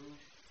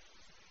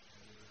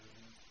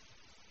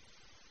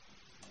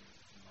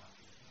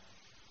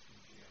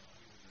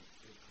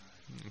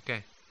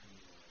 Okay.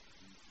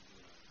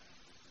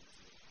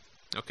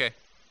 Okay.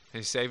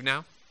 He's saved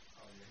now?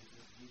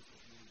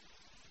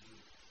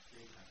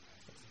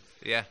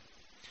 Yeah.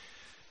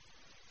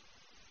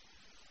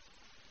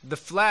 The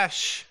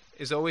flesh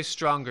is always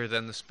stronger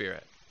than the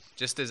spirit.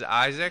 Just as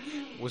Isaac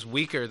was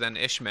weaker than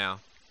Ishmael.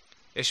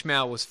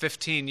 Ishmael was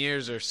 15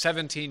 years or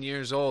 17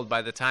 years old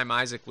by the time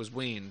Isaac was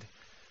weaned,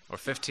 or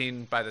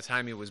 15 by the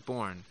time he was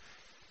born.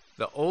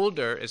 The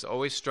older is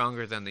always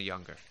stronger than the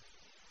younger.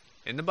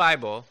 In the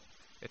Bible,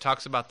 it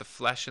talks about the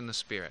flesh and the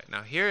spirit.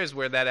 Now here is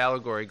where that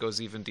allegory goes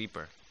even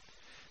deeper.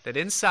 That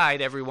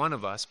inside every one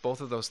of us,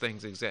 both of those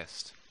things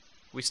exist.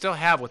 We still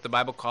have what the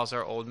Bible calls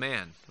our old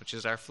man, which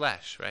is our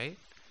flesh, right?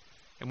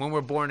 And when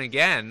we're born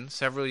again,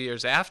 several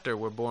years after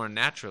we're born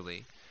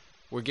naturally,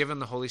 we're given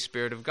the Holy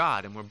Spirit of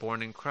God and we're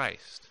born in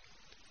Christ.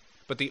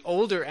 But the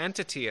older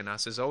entity in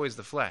us is always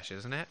the flesh,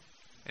 isn't it?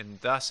 And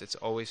thus it's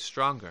always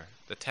stronger.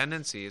 The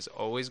tendency is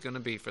always going to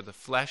be for the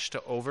flesh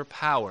to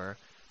overpower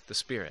the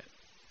spirit.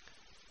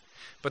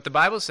 But the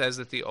Bible says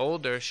that the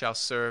older shall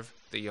serve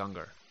the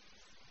younger.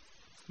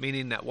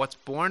 Meaning that what's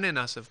born in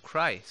us of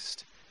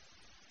Christ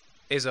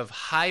is of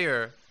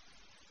higher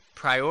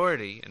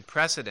priority and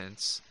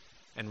precedence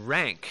and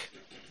rank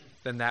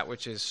than that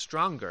which is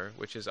stronger,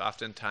 which is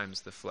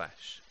oftentimes the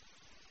flesh.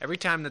 Every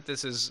time that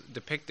this is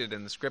depicted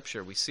in the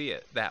scripture, we see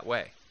it that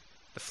way.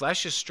 The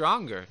flesh is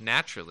stronger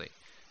naturally,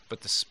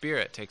 but the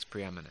spirit takes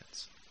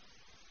preeminence.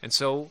 And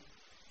so,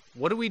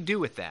 what do we do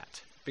with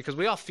that? Because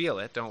we all feel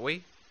it, don't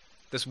we?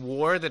 This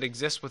war that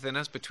exists within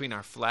us between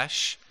our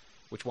flesh,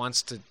 which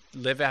wants to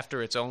live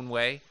after its own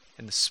way,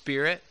 and the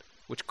spirit,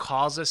 which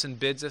calls us and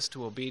bids us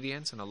to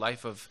obedience and a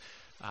life of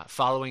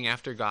following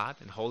after God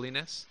and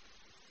holiness.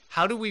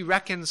 How do we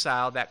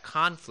reconcile that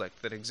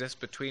conflict that exists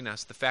between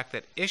us, the fact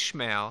that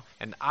Ishmael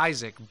and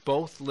Isaac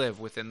both live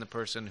within the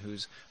person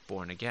who's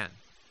born again?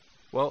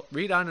 Well,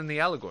 read on in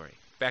the allegory,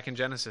 back in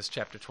Genesis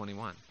chapter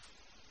 21.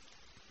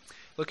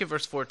 Look at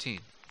verse 14.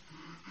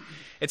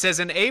 It says,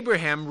 "And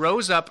Abraham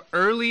rose up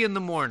early in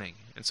the morning,"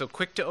 and so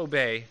quick to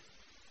obey,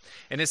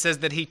 and it says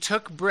that he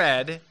took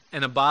bread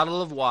and a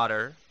bottle of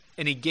water,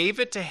 and he gave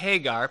it to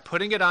Hagar,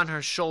 putting it on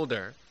her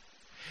shoulder,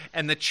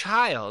 and the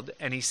child,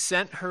 and he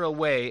sent her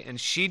away,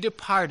 and she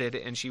departed,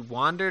 and she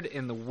wandered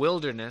in the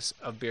wilderness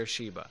of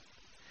Beersheba.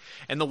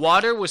 And the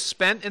water was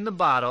spent in the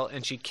bottle,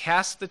 and she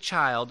cast the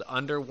child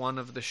under one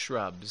of the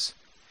shrubs.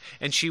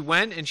 And she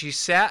went, and she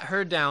sat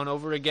her down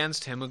over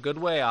against him a good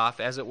way off,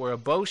 as it were a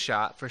bow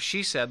shot, for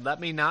she said, "Let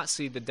me not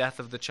see the death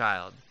of the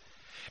child."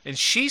 And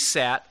she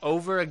sat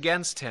over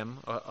against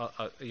him,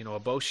 a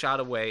bow shot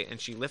away, and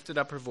she lifted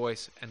up her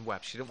voice and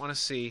wept. She didn't want to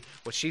see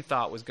what she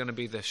thought was going to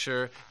be the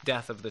sure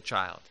death of the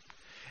child.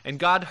 And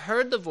God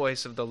heard the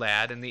voice of the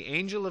lad, and the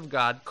angel of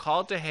God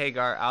called to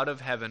Hagar out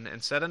of heaven,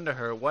 and said unto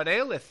her, "What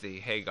aileth thee,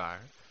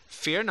 Hagar?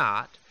 Fear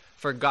not,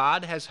 for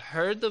God has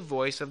heard the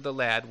voice of the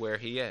lad where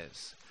he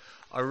is.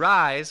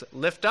 Arise,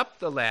 lift up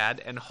the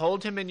lad, and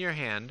hold him in your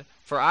hand,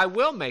 for I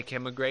will make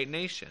him a great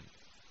nation."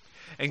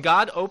 And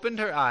God opened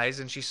her eyes,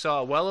 and she saw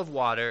a well of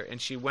water,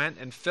 and she went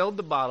and filled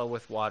the bottle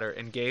with water,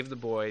 and gave the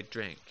boy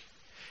drink.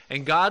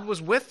 And God was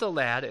with the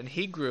lad, and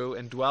he grew,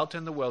 and dwelt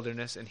in the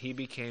wilderness, and he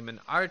became an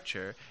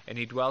archer, and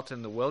he dwelt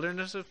in the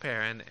wilderness of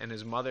Paran, and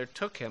his mother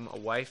took him a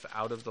wife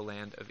out of the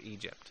land of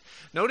Egypt.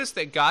 Notice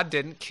that God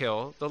didn't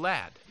kill the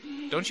lad.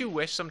 Don't you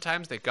wish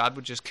sometimes that God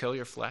would just kill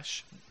your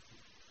flesh?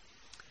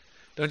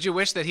 Don't you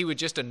wish that he would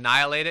just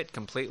annihilate it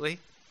completely?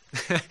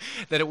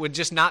 That it would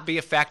just not be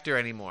a factor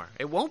anymore.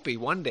 It won't be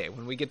one day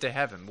when we get to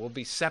heaven. We'll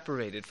be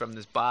separated from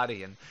this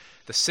body and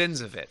the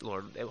sins of it,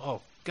 Lord.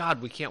 Oh,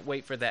 God, we can't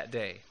wait for that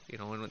day,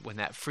 when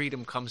that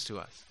freedom comes to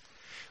us.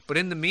 But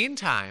in the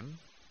meantime,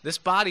 this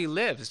body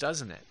lives,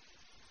 doesn't it?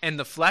 And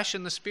the flesh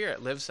and the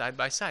spirit live side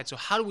by side. So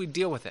how do we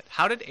deal with it?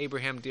 How did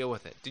Abraham deal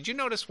with it? Did you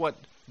notice what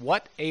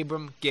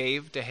Abram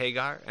gave to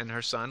Hagar and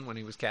her son when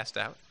he was cast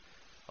out?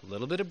 A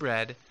little bit of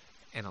bread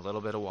and a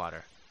little bit of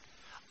water.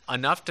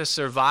 Enough to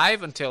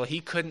survive until he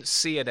couldn't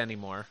see it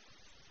anymore.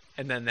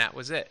 And then that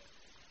was it.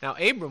 Now,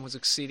 Abram was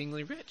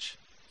exceedingly rich.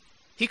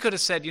 He could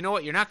have said, you know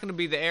what, you're not going to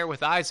be the heir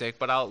with Isaac,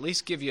 but I'll at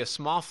least give you a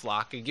small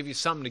flock and give you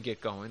something to get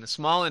going, a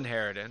small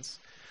inheritance,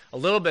 a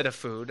little bit of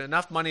food,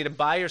 enough money to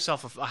buy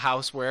yourself a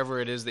house wherever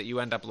it is that you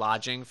end up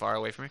lodging far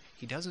away from here.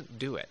 He doesn't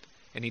do it.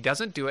 And he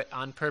doesn't do it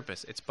on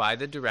purpose. It's by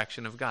the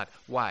direction of God.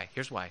 Why?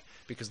 Here's why.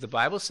 Because the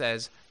Bible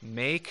says,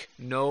 make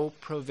no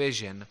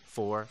provision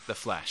for the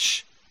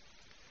flesh.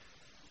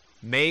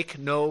 Make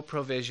no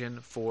provision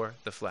for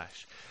the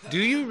flesh. Do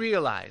you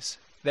realize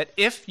that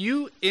if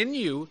you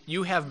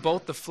have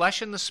both the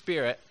flesh and the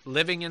spirit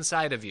living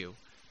inside of you,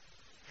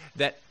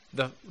 that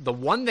the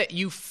one that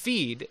you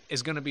feed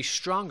is going to be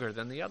stronger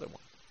than the other one?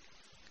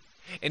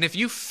 And if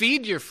you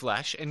feed your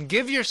flesh and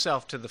give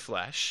yourself to the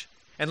flesh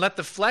and let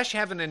the flesh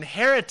have an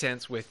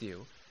inheritance with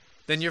you,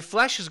 then your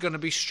flesh is going to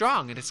be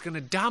strong and it's going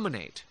to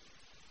dominate.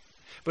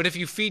 But if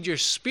you feed your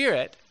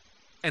spirit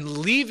and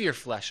leave your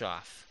flesh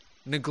off,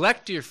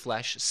 neglect your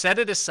flesh, set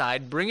it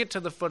aside, bring it to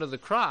the foot of the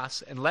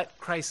cross, and let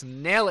Christ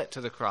nail it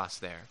to the cross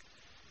there,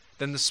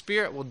 then the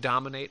spirit will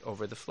dominate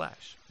over the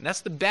flesh. And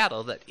that's the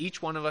battle that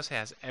each one of us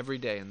has every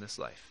day in this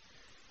life.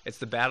 It's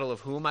the battle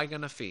of who am I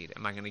going to feed?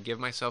 Am I going to give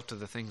myself to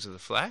the things of the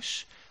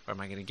flesh, or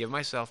am I going to give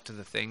myself to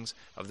the things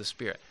of the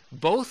spirit?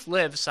 Both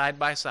live side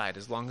by side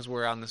as long as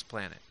we're on this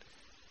planet.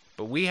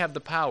 But we have the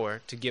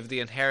power to give the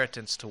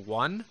inheritance to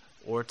one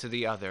or to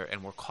the other,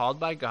 and we're called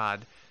by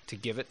God to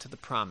give it to the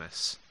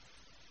promise,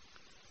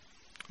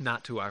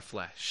 not to our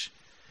flesh.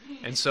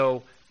 And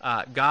so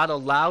God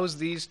allows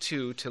these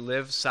two to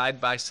live side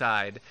by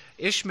side.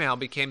 Ishmael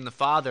became the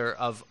father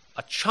of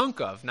a chunk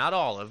of, not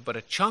all of, but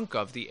a chunk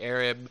of the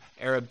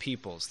Arab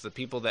peoples, the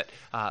people that,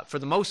 for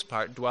the most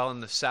part, dwell in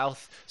the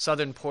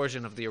southern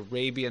portion of the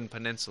Arabian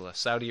Peninsula,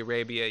 Saudi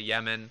Arabia,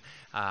 Yemen,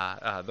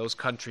 those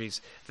countries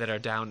that are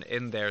down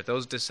in there.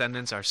 Those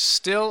descendants are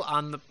still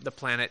on the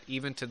planet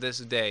even to this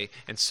day,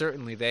 and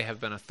certainly they have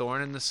been a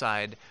thorn in the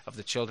side of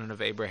the children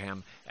of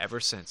Abraham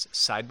ever since,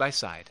 side by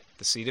side.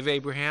 The seed of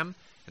Abraham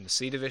and the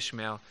seed of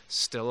Ishmael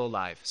still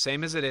alive,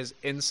 same as it is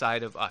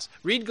inside of us.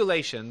 Read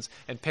Galatians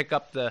and pick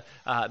up the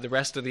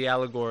rest of the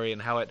allegory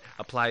and how it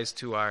applies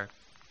to our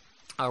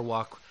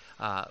walk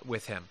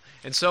with him.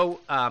 And so,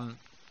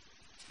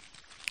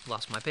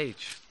 lost my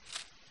page.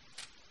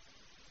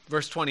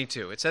 Verse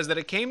 22, it says that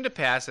it came to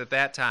pass at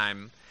that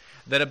time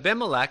that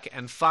Abimelech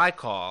and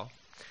Phicol,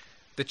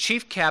 the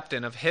chief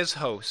captain of his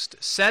host,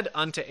 said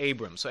unto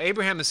Abram, so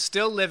Abraham is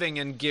still living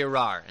in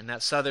Gerar, in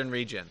that southern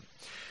region,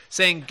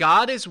 saying,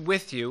 God is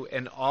with you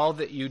in all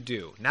that you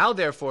do. Now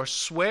therefore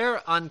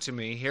swear unto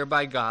me here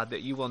by God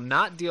that you will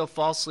not deal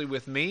falsely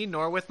with me,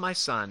 nor with my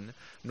son,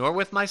 nor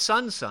with my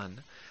son's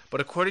son,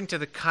 but according to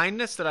the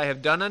kindness that I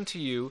have done unto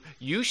you,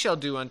 you shall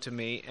do unto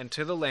me and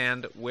to the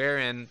land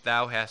wherein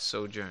thou hast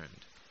sojourned.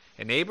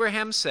 And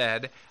Abraham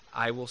said,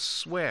 I will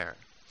swear.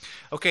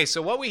 Okay,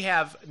 so what we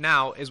have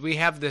now is we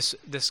have this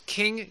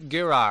king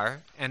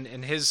Gerar and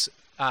his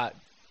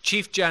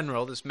chief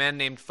general, this man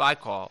named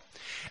Phicol,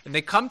 and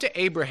they come to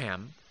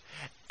Abraham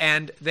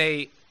and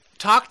they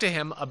talk to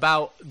him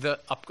about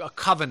a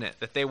covenant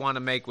that they want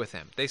to make with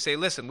him. They say,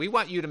 listen, we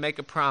want you to make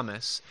a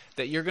promise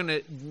that you're going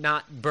to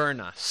not burn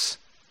us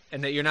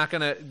and that you're not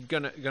going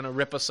to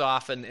rip us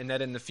off, and that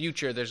in the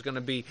future there's going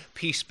to be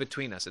peace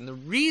between us. And the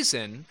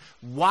reason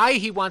why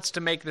he wants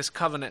to make this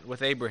covenant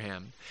with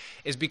Abraham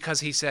is because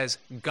he says,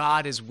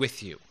 God is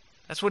with you.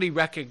 That's what he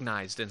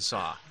recognized and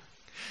saw.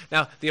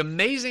 Now, the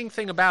amazing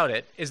thing about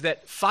it is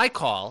that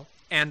Phicol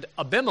and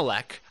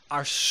Abimelech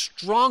are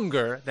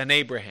stronger than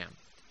Abraham.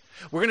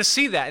 We're going to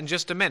see that in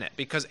just a minute,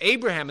 because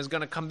Abraham is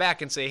going to come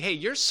back and say, hey,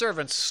 your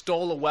servants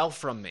stole a well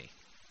from me.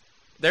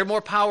 They're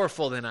more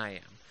powerful than I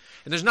am.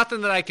 And there's nothing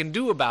that I can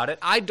do about it.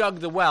 I dug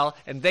the well,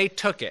 and they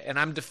took it, and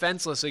I'm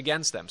defenseless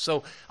against them.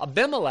 So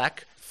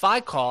Abimelech,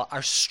 Phicol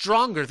are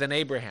stronger than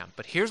Abraham.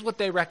 But here's what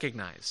they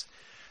recognize.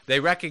 They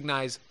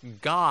recognize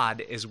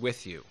God is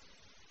with you.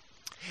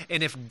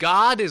 And if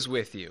God is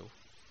with you,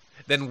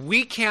 then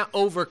we can't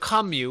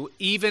overcome you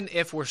even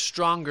if we're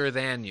stronger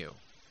than you.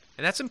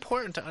 And that's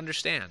important to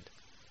understand.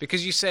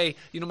 Because you say,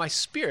 my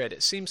spirit,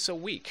 it seems so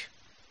weak.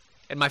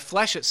 And my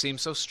flesh, it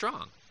seems so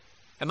strong.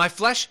 And my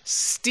flesh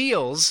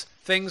steals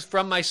things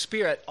from my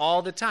spirit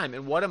all the time.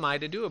 And what am I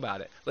to do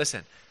about it?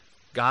 Listen,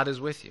 God is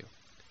with you.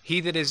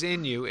 He that is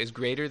in you is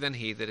greater than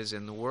he that is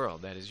in the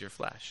world. That is your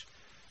flesh.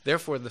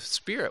 Therefore, the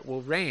spirit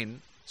will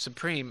reign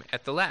supreme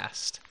at the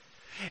last.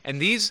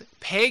 And these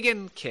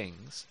pagan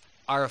kings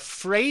are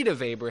afraid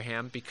of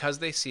Abraham because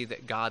they see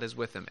that God is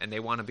with him. And they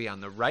want to be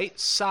on the right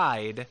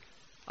side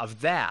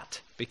of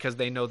that because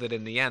they know that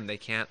in the end they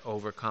can't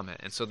overcome it.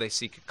 And so they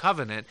seek a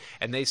covenant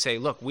and they say,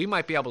 look, we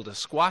might be able to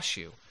squash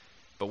you,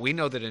 but we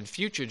know that in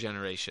future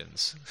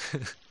generations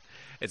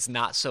it's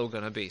not so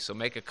going to be. So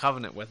make a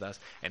covenant with us.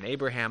 And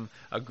Abraham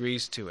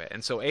agrees to it.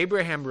 And so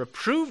Abraham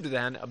reproved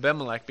then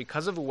Abimelech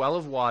because of a well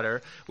of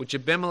water which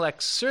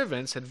Abimelech's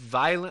servants had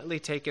violently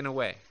taken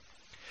away.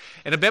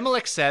 And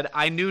Abimelech said,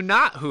 I knew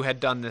not who had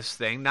done this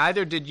thing,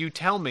 neither did you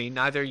tell me,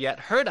 neither yet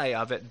heard I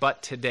of it,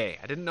 but today.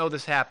 I didn't know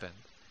this happened.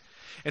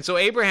 And so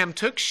Abraham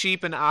took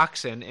sheep and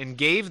oxen and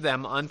gave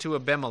them unto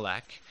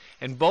Abimelech,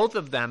 and both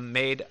of them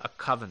made a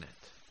covenant.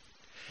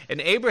 And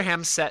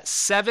Abraham set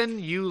 7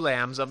 ewe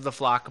lambs of the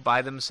flock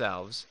by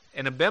themselves.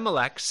 And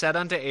Abimelech said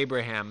unto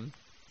Abraham,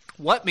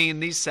 what mean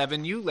these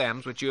 7 ewe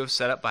lambs which you have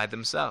set up by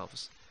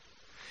themselves?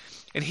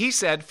 And he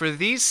said, "For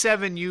these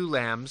 7 ewe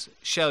lambs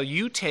shall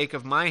you take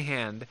of my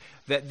hand,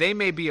 that they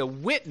may be a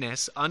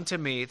witness unto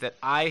me that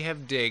I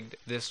have digged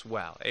this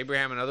well."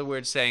 Abraham, in other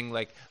words, saying,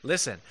 like,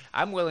 listen,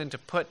 I'm willing to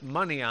put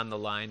money on the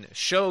line,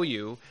 show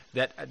you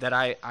that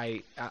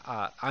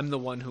I'm the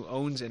one who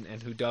owns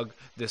and who dug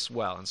this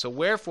well. And so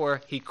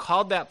wherefore he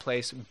called that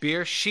place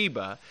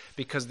Beersheba,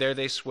 because there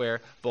they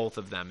swear, both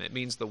of them. It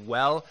means the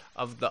well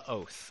of the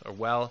oath, or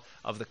well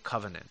of the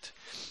covenant.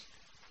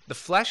 The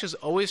flesh is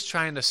always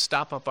trying to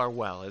stop up our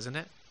well, isn't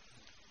it?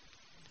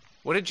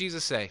 What did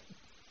Jesus say?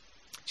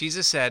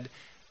 Jesus said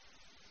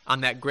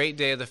on that great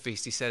day of the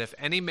feast, he said, "If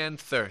any man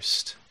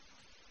thirst,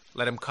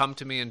 let him come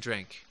to me and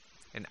drink.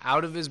 And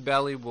out of his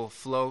belly will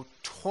flow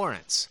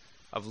torrents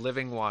of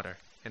living water."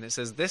 And it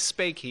says, "This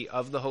spake he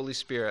of the Holy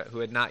Spirit, who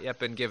had not yet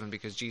been given,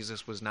 because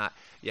Jesus was not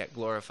yet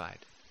glorified."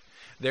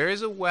 There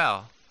is a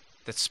well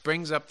that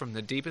springs up from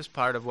the deepest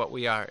part of what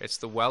we are. It's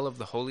the well of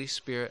the Holy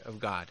Spirit of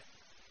God.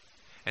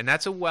 And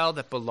that's a well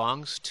that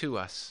belongs to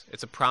us.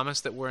 It's a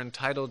promise that we're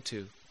entitled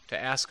to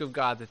ask of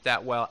God that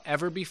that well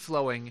ever be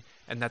flowing,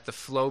 and that the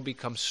flow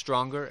becomes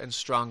stronger and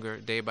stronger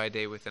day by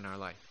day within our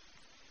life.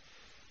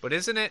 But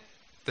isn't it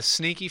the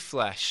sneaky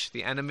flesh,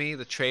 the enemy,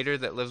 the traitor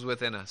that lives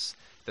within us,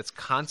 that's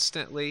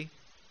constantly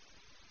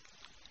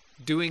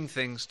doing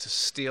things to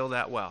steal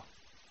that well,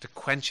 to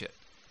quench it,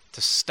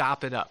 to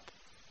stop it up,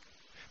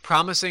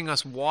 promising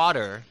us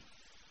water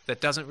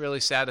that doesn't really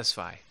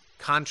satisfy,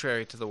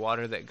 contrary to the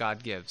water that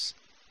God gives?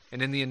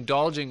 And in the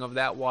indulging of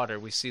that water,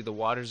 we see the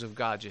waters of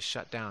God just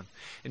shut down.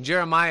 In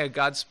Jeremiah,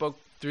 God spoke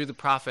through the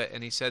prophet,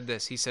 and he said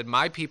this. He said,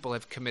 "My people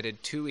have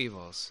committed 2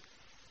 evils.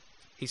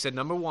 He said,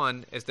 number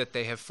 1 is that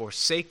they have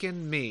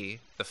forsaken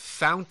me, the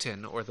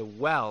fountain or the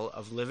well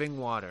of living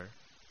water.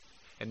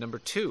 And number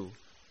 2,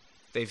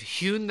 they've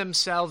hewn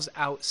themselves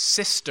out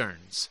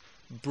cisterns,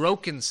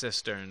 broken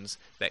cisterns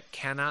that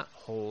cannot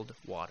hold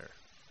water."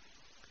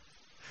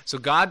 So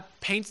God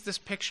paints this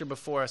picture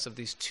before us of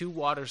these 2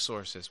 water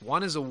sources.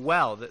 One is a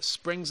well that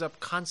springs up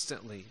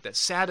constantly, that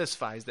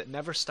satisfies, that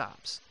never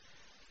stops.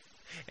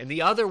 And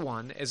the other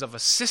one is of a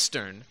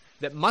cistern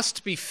that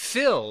must be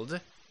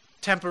filled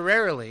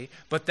temporarily,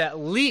 but that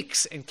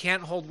leaks and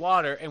can't hold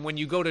water. And when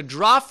you go to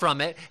draw from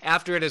it,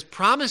 after it has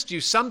promised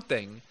you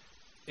something,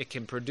 it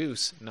can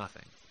produce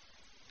nothing.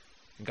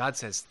 And God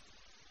says,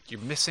 you're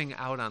missing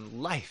out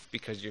on life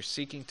because you're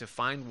seeking to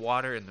find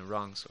water in the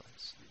wrong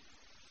source.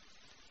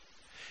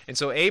 And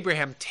so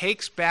Abraham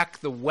takes back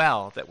the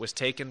well that was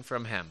taken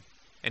from him,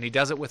 and he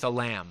does it with a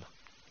lamb.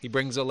 He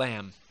brings a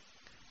lamb,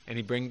 and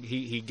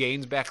he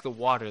gains back the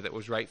water that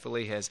was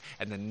rightfully his.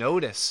 And then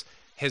notice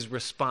his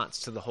response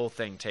to the whole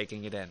thing,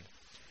 taking it in.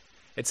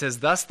 It says,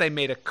 "Thus they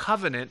made a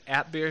covenant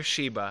at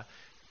Beersheba,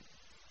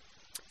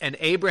 and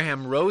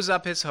Abraham rose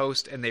up his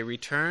host, and they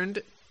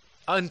returned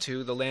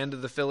unto the land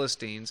of the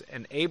Philistines.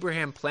 And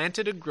Abraham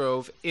planted a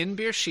grove in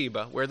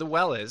Beersheba, where the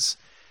well is."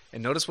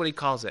 And notice what he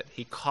calls it.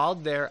 He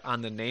called there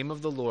on the name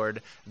of the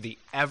Lord, the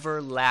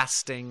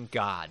everlasting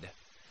God.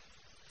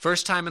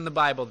 First time in the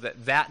Bible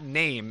that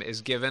name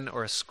is given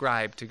or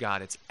ascribed to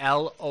God. It's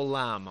El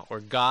Olam, or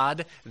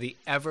God, the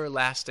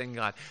everlasting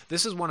God.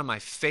 This is one of my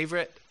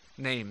favorite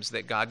names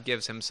that God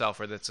gives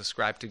himself, or that's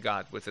ascribed to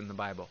God within the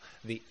Bible.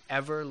 The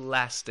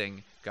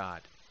everlasting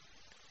God.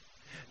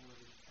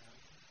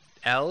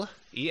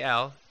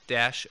 El-E-L-Olam,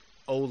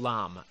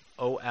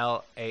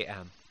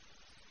 O-L-A-M.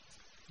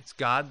 It's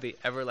God, the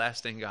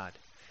everlasting God.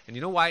 And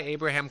you know why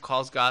Abraham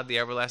calls God the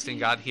everlasting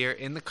God here?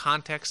 In the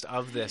context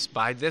of this,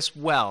 by this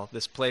well,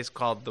 this place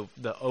called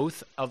the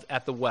oath of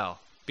at the well,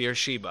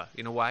 Beersheba.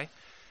 You know why?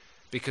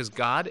 Because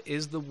God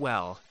is the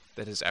well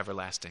that is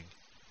everlasting.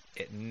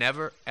 It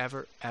never,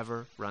 ever,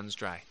 ever runs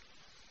dry.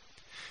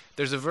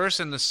 There's a verse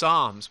in the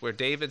Psalms where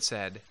David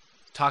said,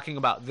 talking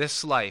about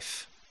this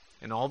life,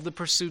 and all the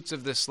pursuits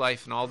of this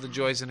life, and all the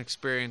joys and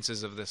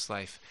experiences of this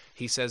life,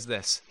 he says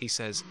this. He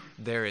says,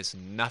 "There is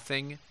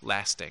nothing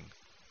lasting."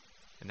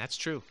 And that's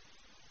true.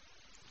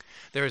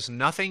 There is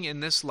nothing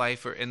in this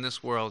life or in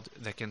this world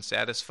that can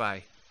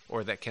satisfy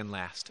or that can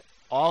last.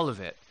 All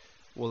of it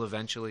will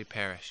eventually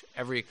perish.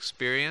 Every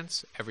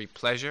experience, every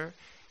pleasure,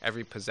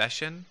 every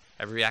possession,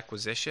 every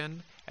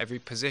acquisition, every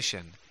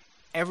position,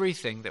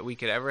 everything that we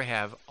could ever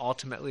have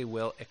ultimately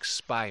will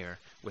expire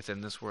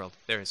within this world.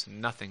 There is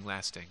nothing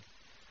lasting.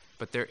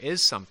 But there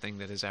is something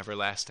that is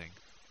everlasting.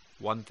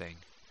 One thing.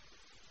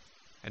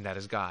 And that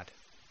is God.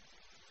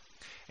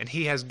 And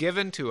he has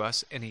given to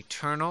us an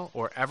eternal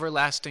or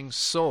everlasting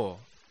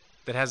soul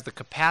that has the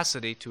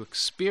capacity to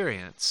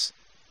experience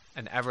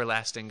an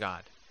everlasting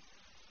God.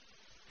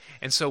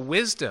 And so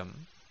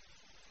wisdom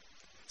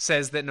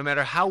says that no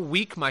matter how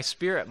weak my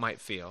spirit might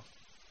feel,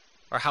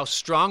 or how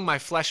strong my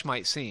flesh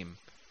might seem,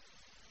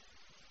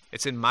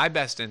 it's in my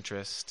best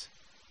interest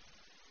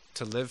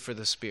to live for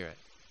the Spirit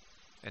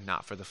and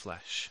not for the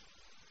flesh.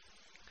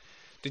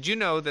 Did you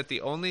know that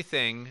the only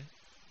thing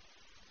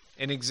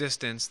in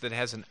existence that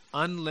has an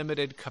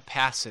unlimited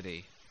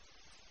capacity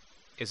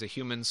is a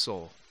human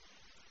soul?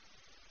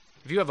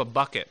 If you have a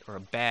bucket or a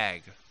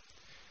bag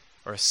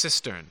or a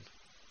cistern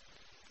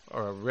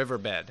or a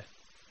riverbed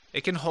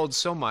It can hold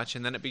so much,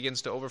 and then it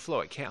begins to overflow.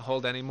 It can't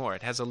hold any more.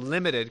 It has a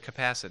limited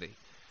capacity.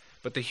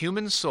 But the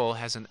human soul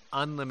has an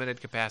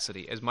unlimited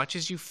capacity. As much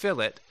as you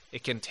fill it,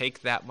 it can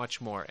take that much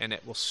more, and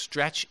it will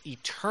stretch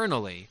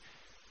eternally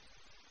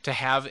to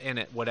have in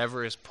it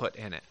whatever is put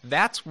in it.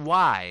 That's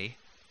why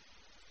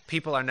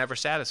people are never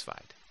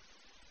satisfied.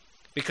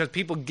 Because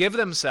people give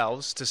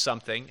themselves to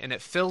something, and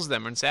it fills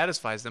them and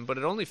satisfies them, but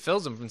it only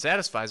fills them and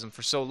satisfies them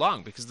for so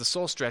long, because the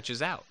soul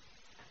stretches out.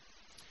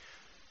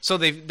 So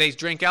they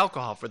drink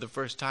alcohol for the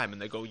first time,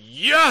 and they go,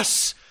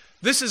 yes,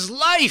 this is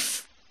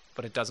life!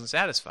 But it doesn't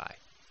satisfy,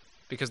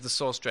 because the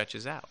soul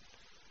stretches out.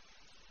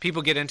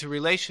 People get into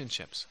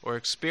relationships or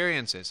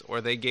experiences,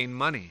 or they gain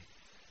money.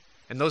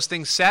 And those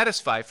things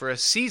satisfy for a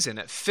season.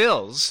 It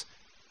fills,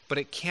 but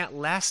it can't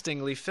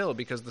lastingly fill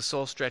because the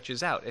soul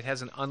stretches out. It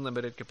has an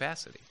unlimited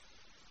capacity.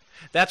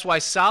 That's why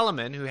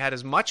Solomon, who had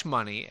as much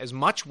money, as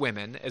much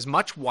women, as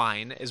much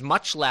wine, as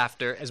much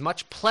laughter, as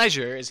much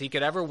pleasure as he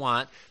could ever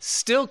want,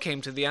 still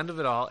came to the end of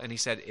it all, and he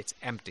said, it's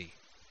empty.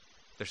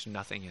 There's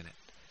nothing in it.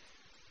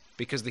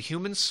 Because the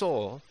human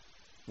soul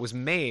was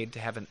made to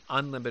have an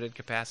unlimited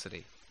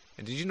capacity.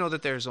 And did you know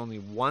that there's only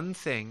one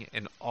thing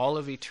in all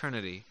of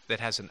eternity that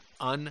has an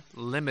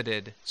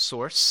unlimited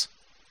source?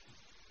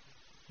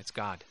 It's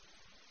God.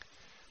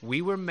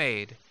 We were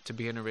made to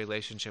be in a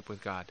relationship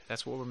with God.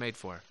 That's what we're made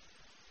for.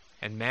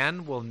 And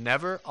man will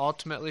never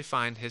ultimately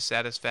find his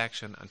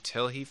satisfaction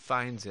until he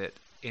finds it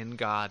in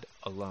God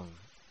alone.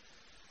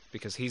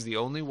 Because he's the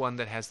only one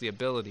that has the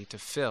ability to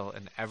fill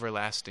an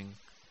everlasting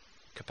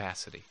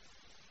capacity.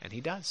 And he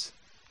does.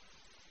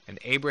 And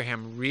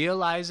Abraham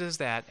realizes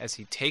that as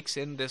he takes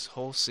in this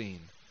whole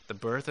scene, the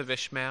birth of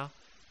Isaac,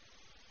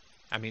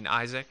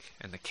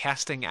 and the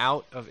casting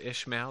out of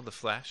Ishmael, the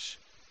flesh,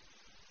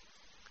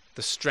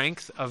 the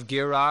strength of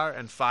Gerar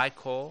and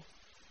Phicol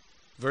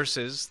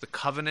versus the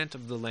covenant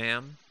of the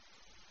Lamb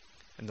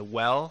and the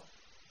well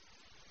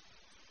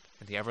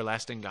and the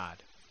everlasting God.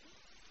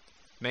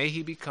 May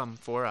he become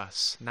for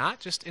us, not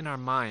just in our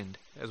mind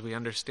as we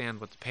understand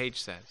what the page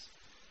says,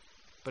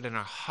 but in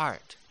our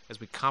heart as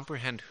we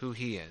comprehend who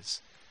he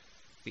is,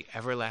 the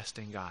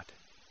everlasting God.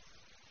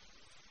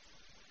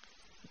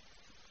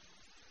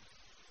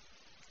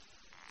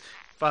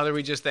 Father,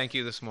 we just thank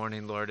you this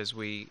morning, Lord, as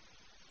we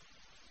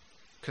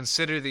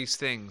consider these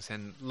things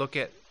and look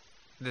at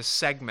this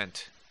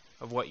segment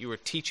of what you were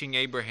teaching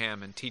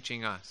Abraham and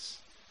teaching us.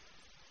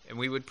 And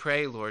we would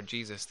pray, Lord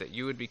Jesus, that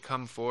you would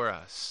become for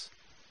us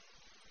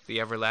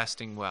the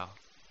everlasting well.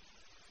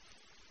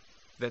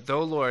 That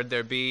though, Lord,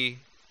 there be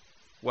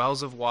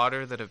wells of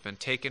water that have been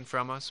taken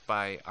from us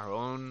by our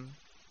own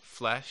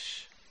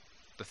flesh,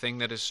 the thing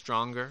that is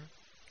stronger,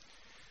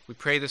 we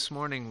pray this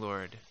morning,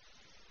 Lord,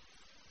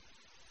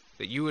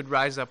 that you would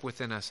rise up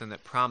within us and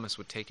that promise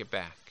would take it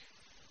back.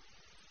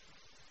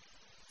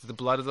 The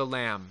blood of the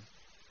Lamb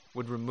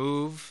would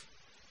remove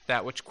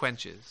that which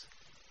quenches,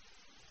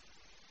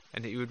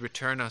 and that you would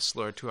return us,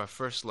 Lord, to our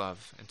first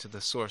love and to the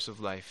source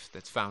of life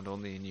that's found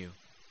only in you.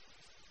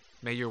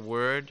 May your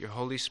word, your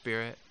Holy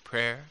Spirit,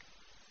 prayer,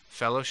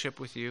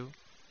 fellowship with you,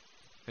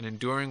 an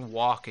enduring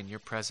walk in your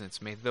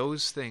presence, may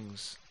those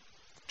things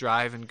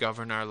drive and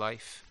govern our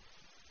life,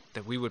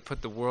 that we would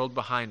put the world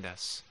behind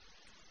us,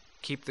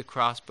 keep the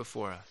cross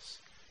before us,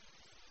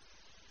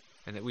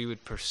 and that we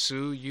would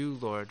pursue you,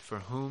 Lord, to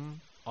whom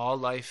all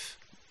life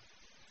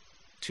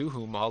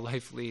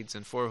leads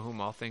and for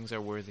whom all things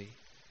are worthy.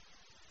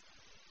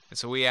 And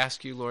so we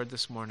ask you, Lord,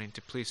 this morning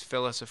to please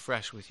fill us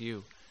afresh with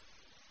you,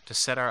 to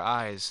set our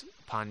eyes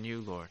upon you,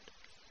 Lord,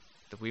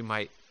 that we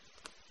might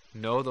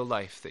know the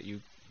life that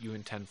you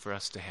intend for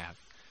us to have.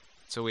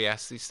 So we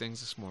ask these things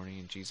this morning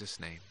in Jesus'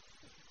 name.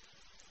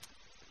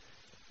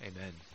 Amen.